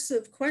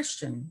subversive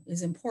question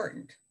is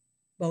important,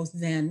 both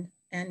then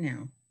and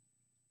now.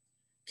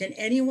 Can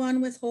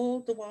anyone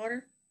withhold the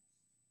water?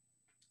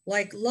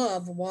 Like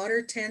love,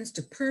 water tends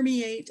to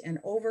permeate and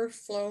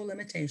overflow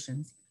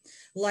limitations.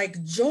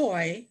 Like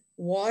joy,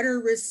 water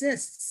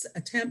resists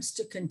attempts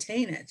to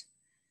contain it.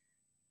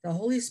 The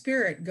Holy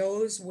Spirit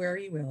goes where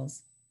he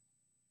wills.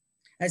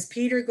 As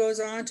Peter goes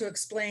on to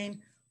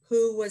explain,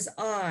 who was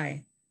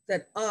I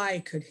that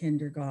I could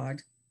hinder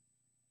God?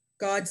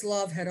 God's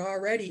love had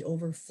already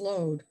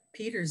overflowed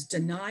Peter's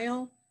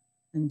denial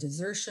and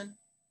desertion,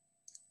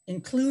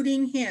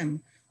 including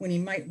him when he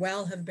might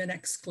well have been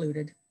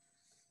excluded.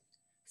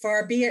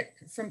 Far be it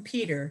from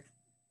Peter,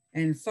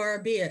 and far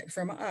be it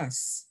from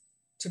us,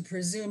 to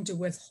presume to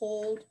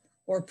withhold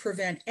or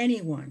prevent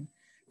anyone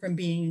from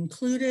being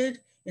included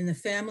in the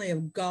family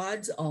of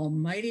God's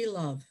almighty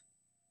love.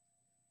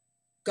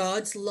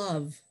 God's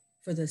love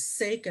for the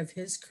sake of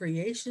his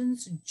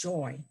creation's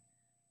joy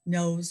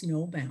knows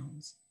no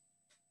bounds.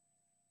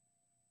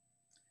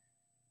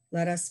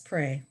 Let us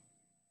pray.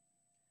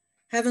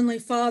 Heavenly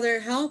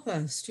Father, help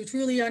us to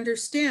truly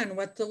understand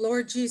what the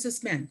Lord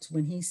Jesus meant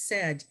when he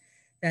said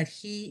that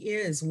he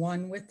is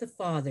one with the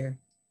Father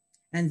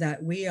and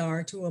that we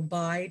are to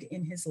abide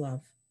in his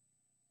love.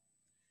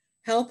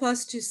 Help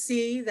us to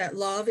see that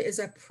love is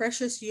a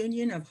precious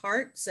union of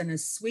hearts and a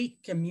sweet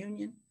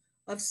communion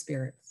of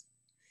spirits.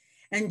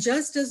 And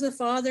just as the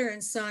Father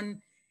and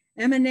Son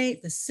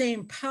emanate the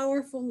same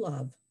powerful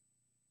love,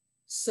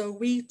 so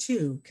we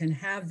too can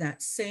have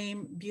that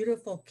same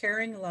beautiful,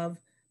 caring love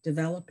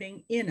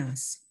developing in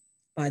us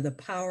by the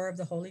power of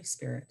the Holy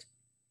Spirit.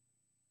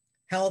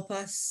 Help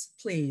us,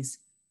 please,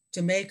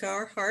 to make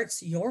our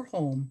hearts your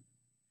home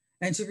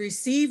and to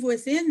receive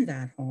within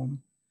that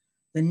home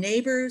the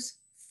neighbors,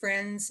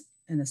 friends,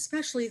 and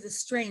especially the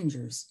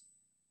strangers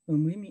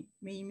whom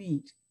we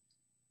meet.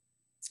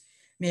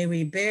 May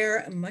we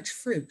bear much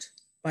fruit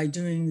by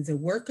doing the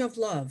work of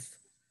love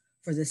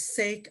for the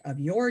sake of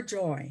your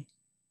joy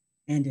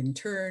and in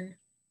turn,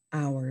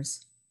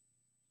 ours.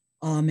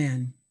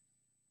 Amen.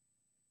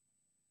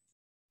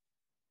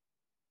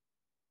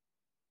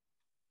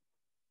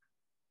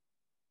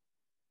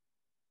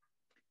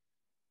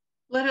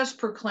 Let us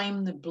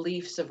proclaim the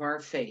beliefs of our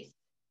faith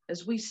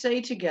as we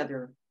say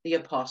together the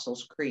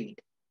Apostles' Creed.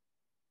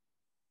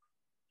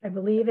 I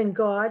believe in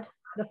God,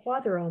 the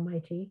Father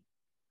Almighty,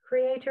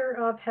 creator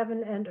of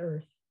heaven and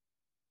earth.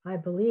 I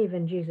believe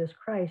in Jesus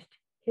Christ,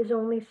 his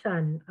only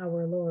Son,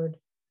 our Lord.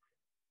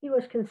 He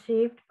was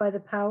conceived by the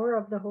power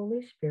of the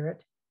Holy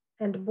Spirit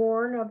and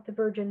born of the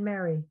Virgin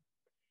Mary.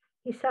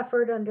 He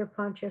suffered under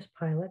Pontius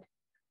Pilate,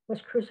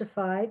 was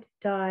crucified,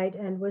 died,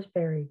 and was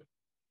buried.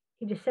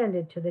 He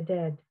descended to the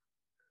dead.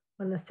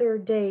 On the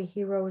third day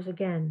he rose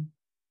again.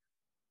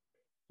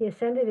 He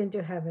ascended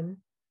into heaven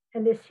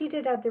and is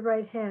seated at the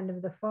right hand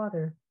of the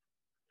Father.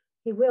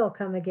 He will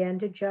come again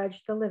to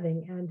judge the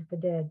living and the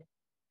dead.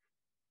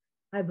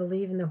 I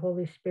believe in the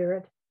Holy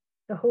Spirit,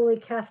 the Holy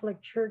Catholic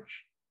Church,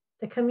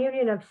 the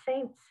communion of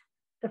saints,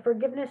 the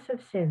forgiveness of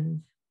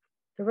sins,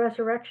 the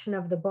resurrection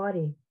of the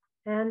body,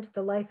 and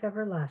the life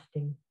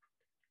everlasting.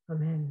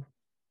 Amen.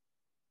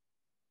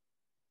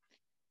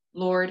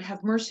 Lord,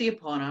 have mercy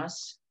upon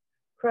us.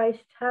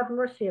 Christ, have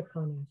mercy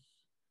upon us.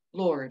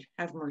 Lord,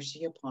 have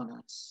mercy upon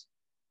us.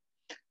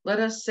 Let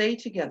us say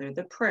together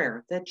the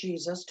prayer that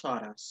Jesus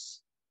taught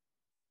us.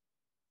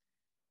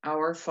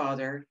 Our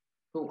Father,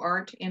 who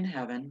art in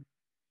heaven,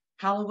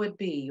 hallowed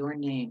be your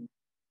name.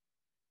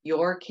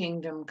 Your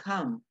kingdom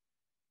come.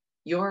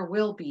 Your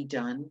will be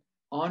done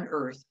on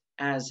earth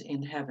as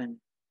in heaven.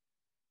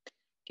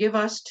 Give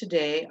us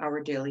today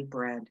our daily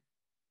bread.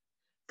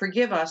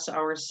 Forgive us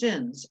our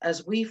sins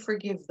as we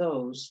forgive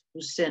those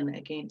who sin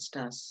against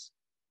us.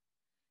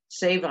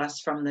 Save us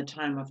from the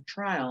time of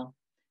trial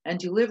and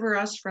deliver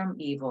us from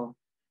evil.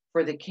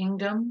 For the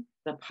kingdom,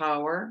 the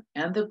power,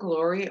 and the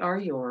glory are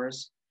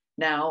yours,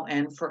 now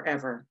and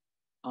forever.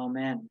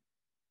 Amen.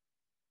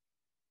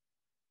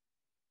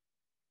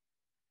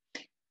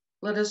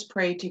 Let us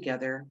pray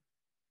together.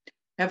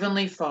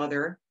 Heavenly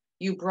Father,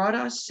 you brought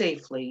us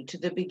safely to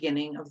the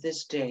beginning of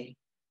this day.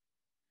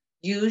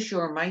 Use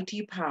your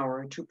mighty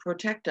power to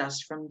protect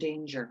us from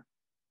danger.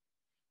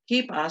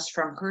 Keep us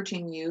from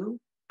hurting you,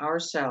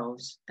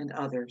 ourselves, and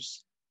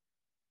others.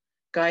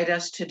 Guide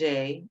us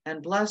today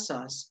and bless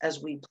us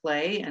as we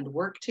play and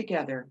work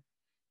together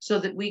so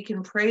that we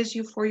can praise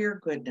you for your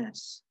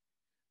goodness.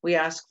 We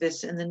ask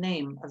this in the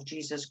name of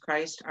Jesus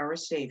Christ, our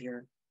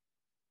Savior.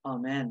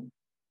 Amen.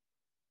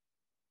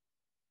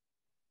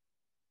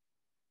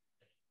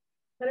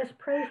 Let us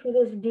pray for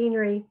this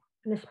deanery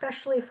and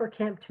especially for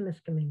Camp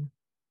Temiskaming.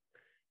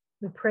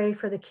 We pray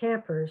for the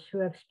campers who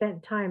have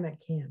spent time at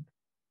camp.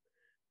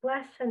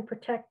 Bless and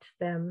protect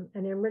them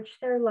and enrich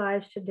their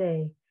lives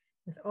today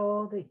with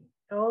all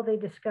they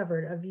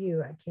discovered of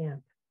you at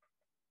camp.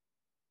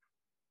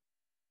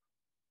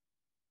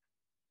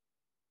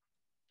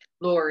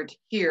 Lord,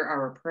 hear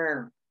our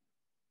prayer.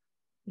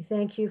 We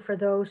thank you for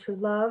those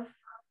who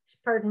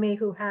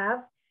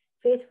have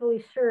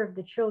faithfully served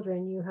the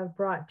children you have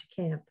brought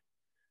to camp,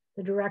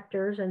 the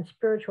directors and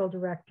spiritual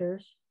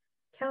directors,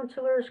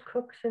 counselors,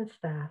 cooks, and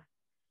staff,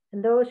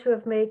 and those who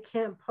have made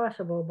camp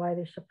possible by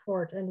their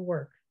support and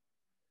work.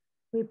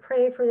 We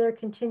pray for their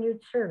continued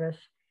service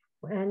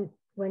when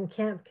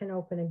camp can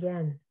open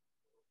again.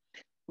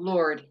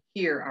 Lord,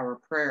 hear our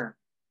prayer.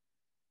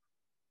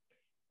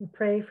 We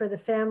pray for the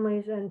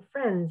families and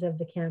friends of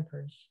the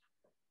campers.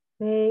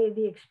 May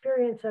the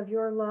experience of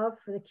your love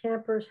for the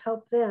campers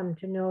help them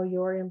to know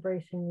your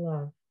embracing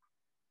love.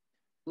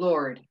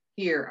 Lord,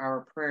 hear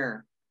our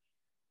prayer.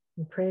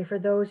 We pray for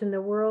those in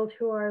the world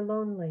who are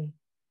lonely,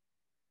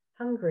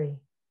 hungry,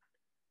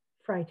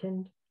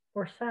 frightened,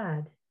 or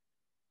sad.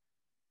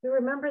 We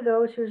remember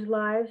those whose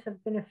lives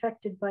have been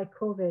affected by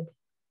COVID,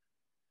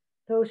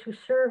 those who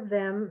serve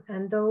them,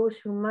 and those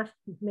who must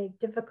make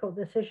difficult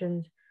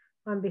decisions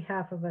on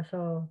behalf of us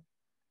all.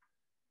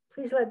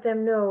 Please let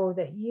them know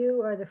that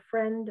you are the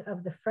friend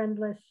of the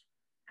friendless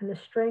and the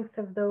strength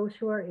of those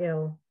who are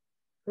ill,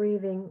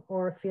 grieving,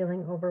 or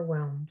feeling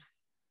overwhelmed.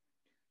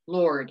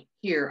 Lord,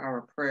 hear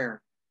our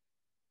prayer.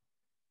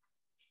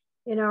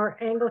 In our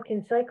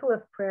Anglican cycle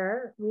of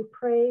prayer, we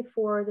pray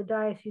for the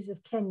Diocese of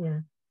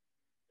Kenya.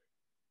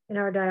 In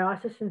our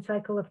diocesan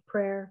cycle of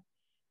prayer,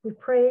 we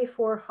pray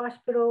for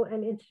hospital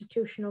and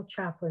institutional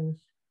chaplains,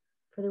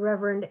 for the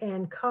Reverend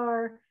Ann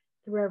Carr,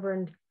 the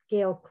Reverend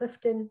Gail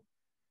Clifton,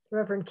 the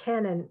Reverend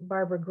Canon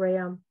Barbara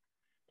Graham,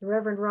 the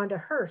Reverend Rhonda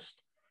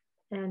Hurst,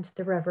 and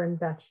the Reverend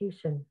Beth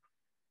Hewson.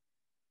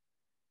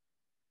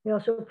 We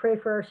also pray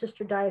for our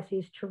sister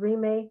dioceses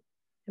Tarime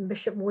and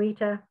Bishop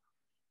Mwita,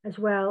 as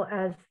well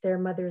as their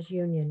Mothers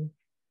Union.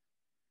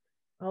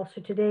 Also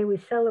today we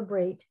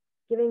celebrate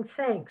giving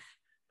thanks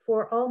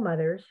for all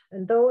mothers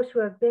and those who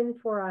have been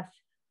for us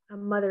a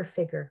mother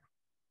figure.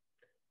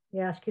 We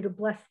ask you to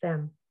bless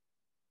them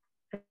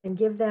and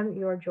give them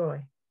your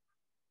joy.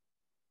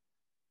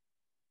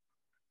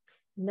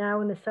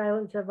 Now in the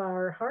silence of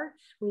our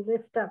hearts, we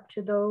lift up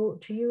to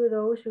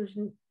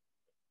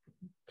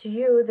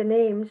you the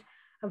names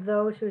of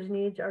those whose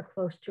needs are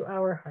close to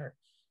our hearts.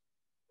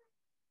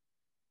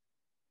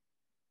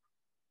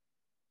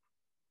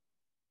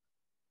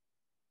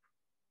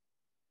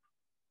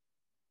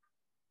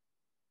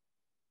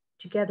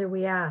 Together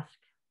we ask,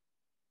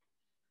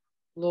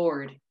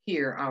 Lord,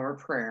 hear our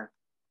prayer.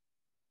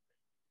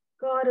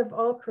 God of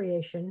all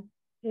creation,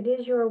 it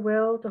is your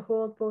will to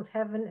hold both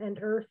heaven and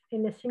earth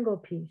in a single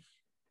piece.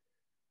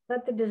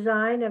 Let the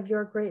design of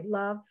your great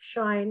love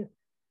shine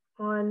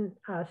on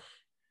us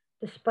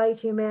despite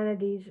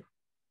humanity's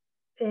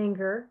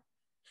anger,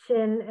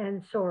 sin,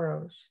 and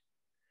sorrows.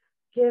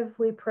 Give,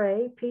 we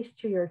pray, peace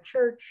to your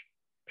church,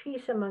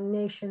 peace among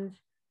nations,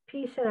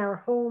 peace in our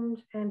homes,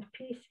 and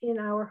peace in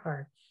our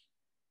hearts.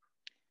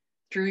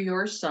 Through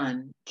your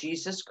Son,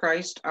 Jesus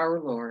Christ our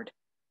Lord.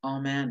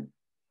 Amen.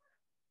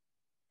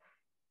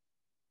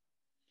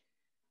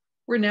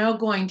 We're now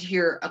going to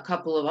hear a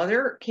couple of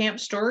other camp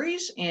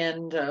stories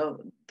and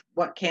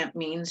what camp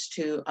means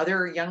to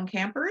other young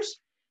campers.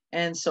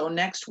 And so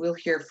next we'll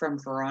hear from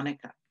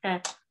Veronica.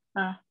 Okay.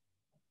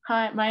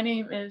 Hi, my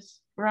name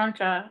is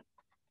Veronica.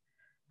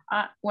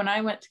 When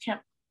I went to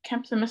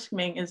Camp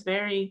Temiskaming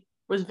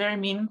was very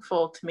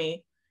meaningful to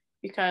me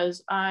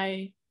because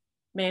I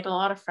made a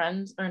lot of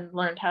friends and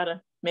learned how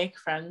to make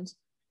friends.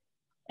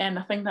 And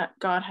the thing that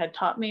God had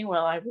taught me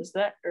while I was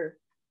there, or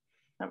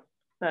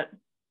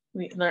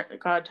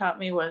God taught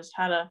me, was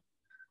how to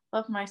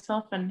love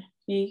myself and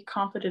be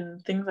confident in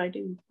things I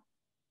do.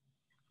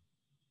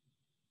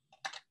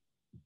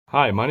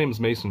 Hi, my name is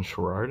Mason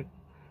Sherrard.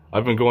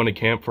 I've been going to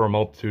camp for a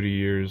multitude of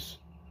years,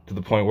 to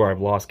the point where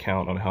I've lost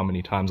count on how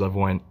many times I've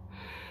went.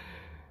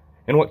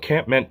 And what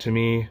camp meant to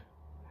me,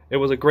 it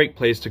was a great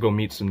place to go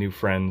meet some new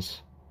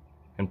friends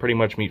and pretty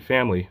much meet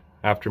family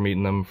after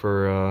meeting them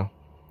or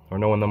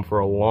knowing them for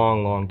a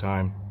long, long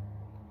time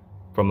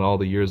from all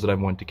the years that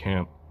I've went to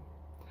camp.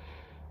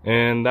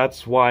 And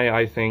that's why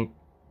I think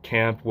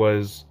camp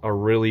was a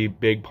really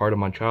big part of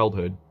my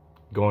childhood,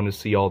 going to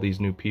see all these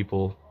new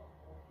people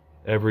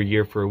every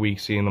year for a week,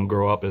 seeing them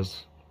grow up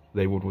as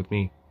they would with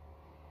me.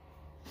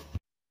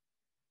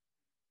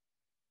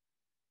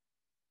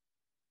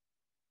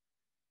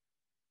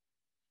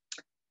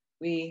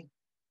 We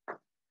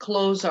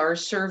close our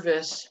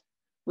service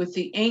with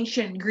the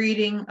ancient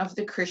greeting of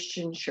the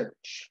Christian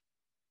Church.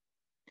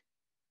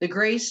 The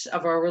grace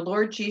of our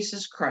Lord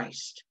Jesus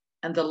Christ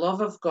and the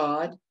love of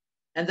God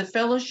and the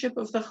fellowship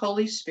of the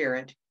Holy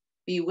Spirit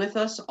be with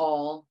us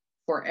all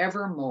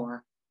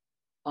forevermore.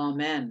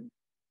 Amen.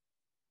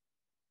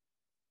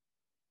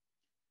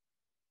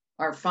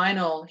 Our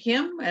final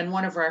hymn, and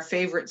one of our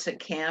favorites at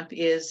camp,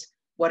 is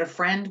What a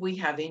Friend We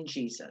Have in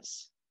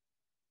Jesus.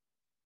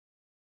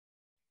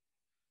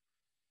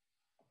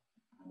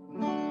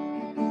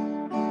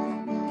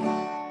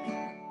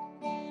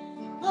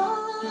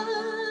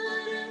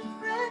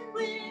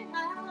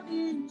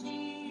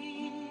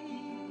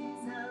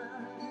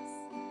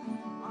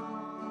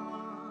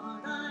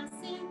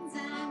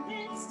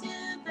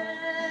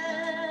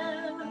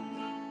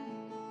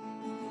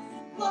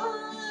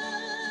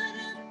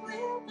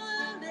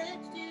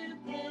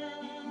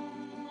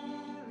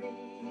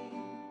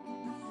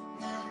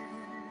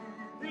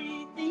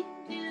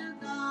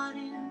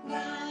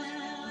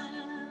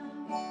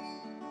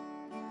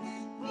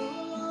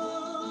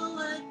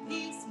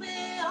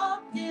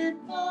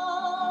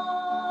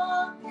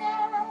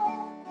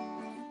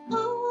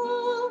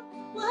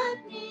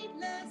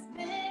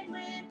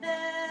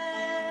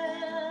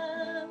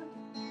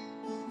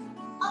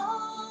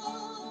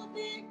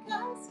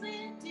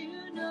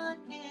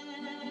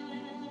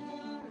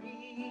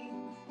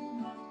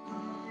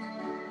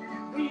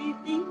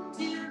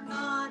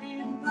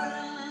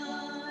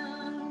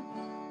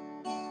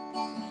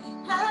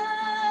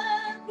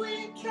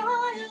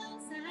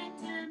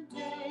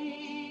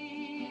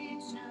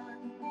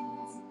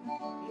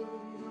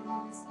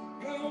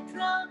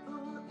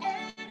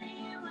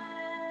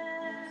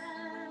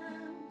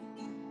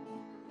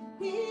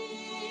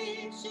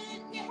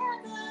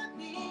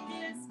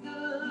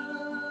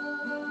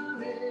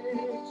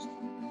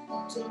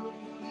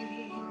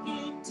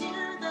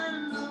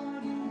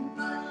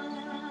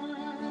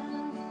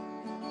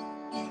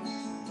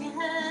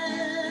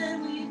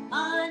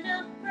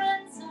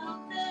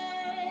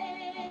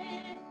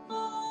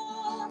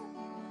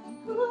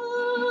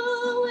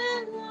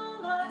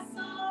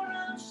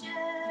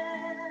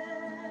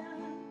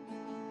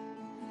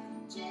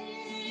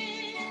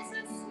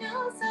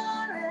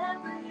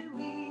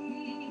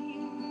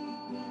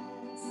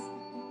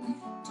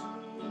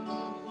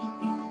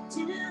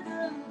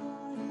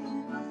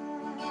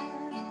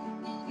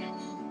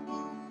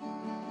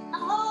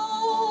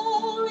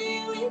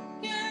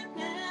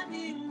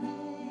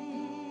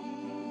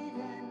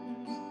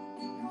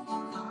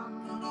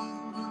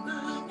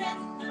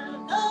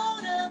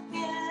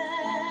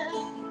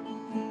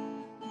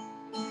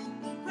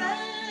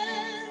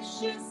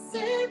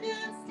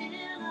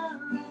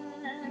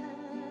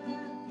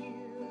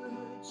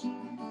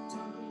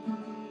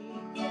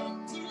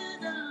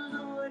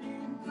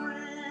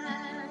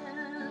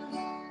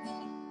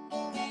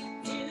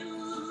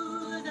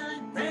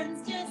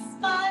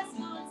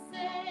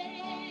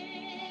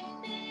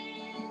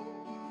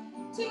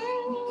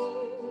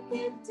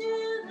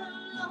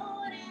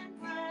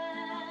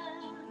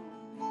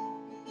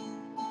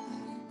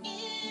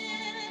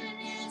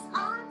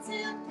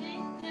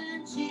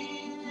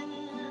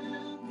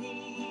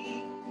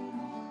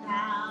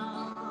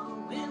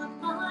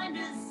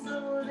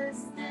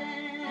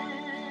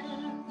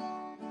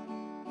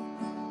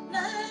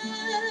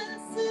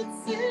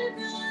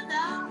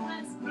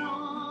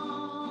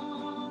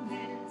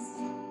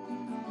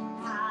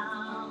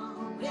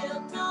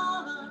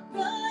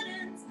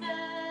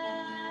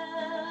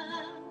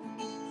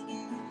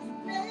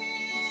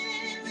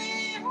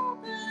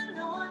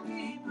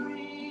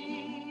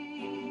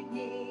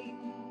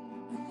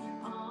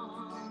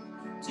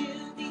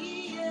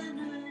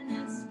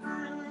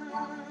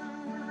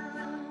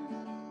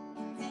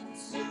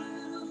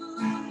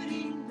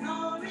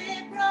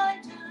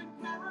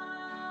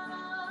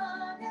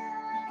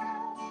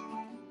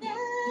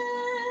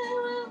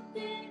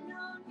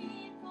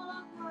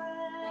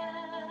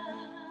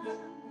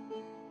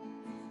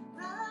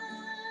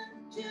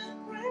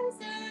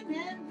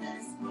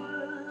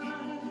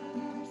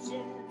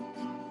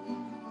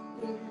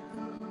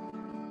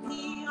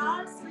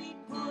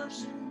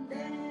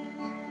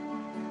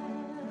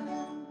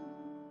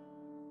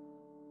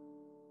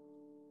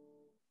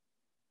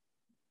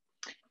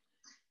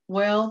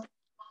 Well,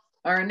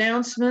 our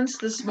announcements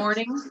this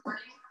morning.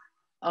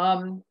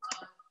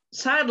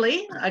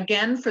 Sadly,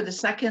 again, for the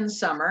second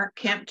summer,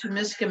 Camp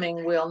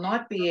Temiskaming will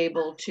not be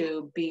able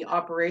to be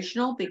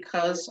operational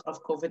because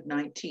of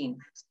COVID-19.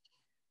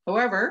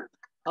 However,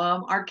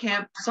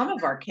 some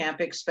of our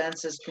camp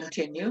expenses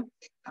continue,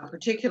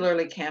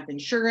 particularly camp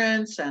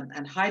insurance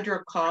and hydro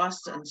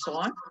costs and so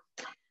on.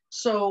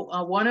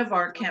 So one of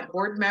our camp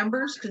board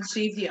members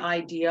conceived the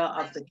idea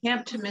of the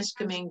Camp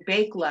Temiskaming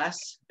Bake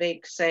Less,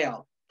 Bake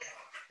Sale.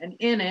 And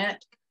in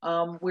it,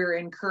 we're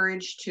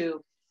encouraged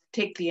to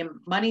take the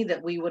money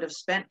that we would have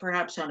spent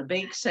perhaps on a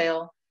bake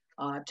sale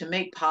to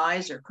make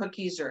pies or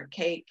cookies or a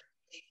cake,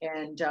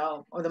 and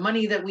or the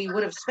money that we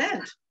would have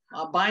spent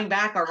buying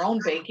back our own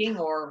baking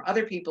or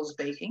other people's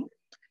baking,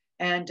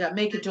 and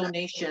make a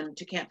donation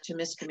to Camp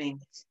Temiskaming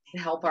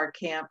to help our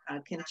camp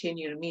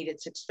continue to meet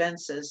its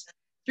expenses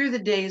through the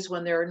days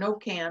when there are no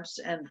camps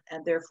and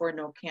therefore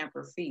no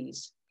camper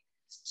fees.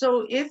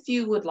 So if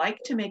you would like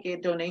to make a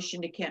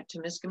donation to Camp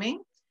Temiskaming,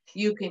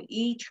 you can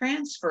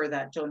e-transfer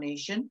that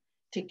donation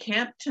to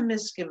Camp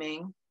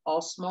Temiskaming, all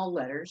small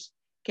letters,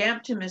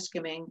 Camp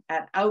Temiskaming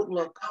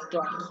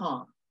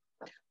 @outlook.com.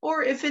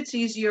 Or if it's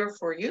easier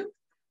for you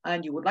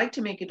and you would like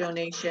to make a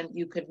donation,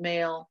 you could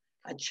mail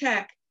a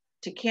check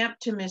to Camp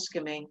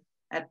Temiskaming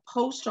at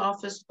Post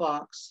Office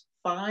Box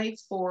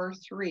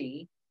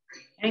 543,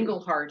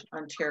 Englehart,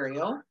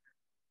 Ontario,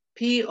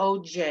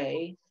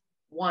 POJ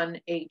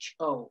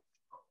 1HO.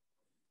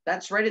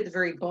 That's right at the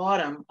very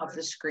bottom of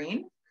the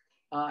screen,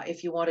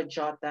 if you want to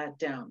jot that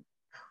down.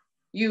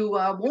 You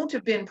won't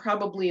have been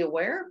probably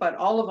aware, but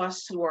all of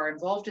us who are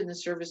involved in the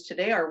service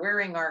today are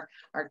wearing our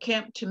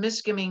Camp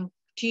Temiskaming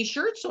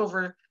t-shirts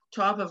over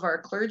top of our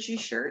clergy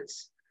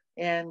shirts,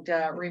 and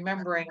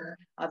remembering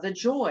the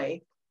joy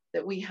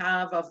that we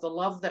have of the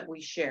love that we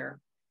share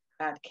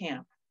at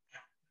camp.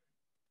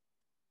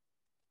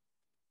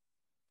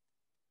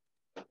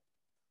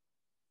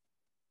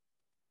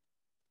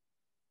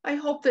 I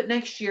hope that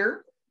next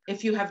year,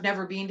 if you have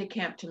never been to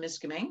Camp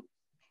Temiskaming,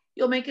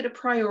 you'll make it a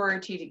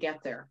priority to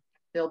get there.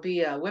 There'll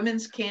be a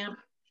women's camp.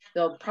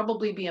 There'll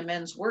probably be a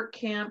men's work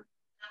camp.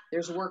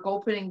 There's a work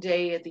opening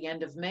day at the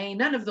end of May.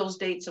 None of those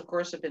dates, of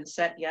course, have been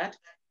set yet,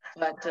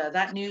 but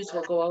that news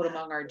will go out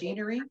among our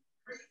deanery.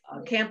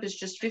 Camp is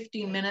just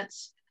 15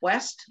 minutes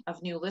west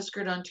of New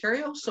Liskeard,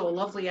 Ontario, so a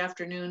lovely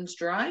afternoon's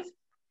drive,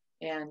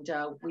 and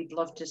we'd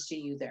love to see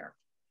you there.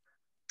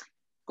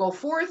 Go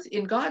forth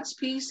in God's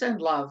peace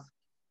and love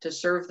to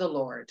serve the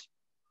Lord.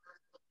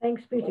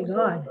 Thanks be to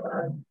God.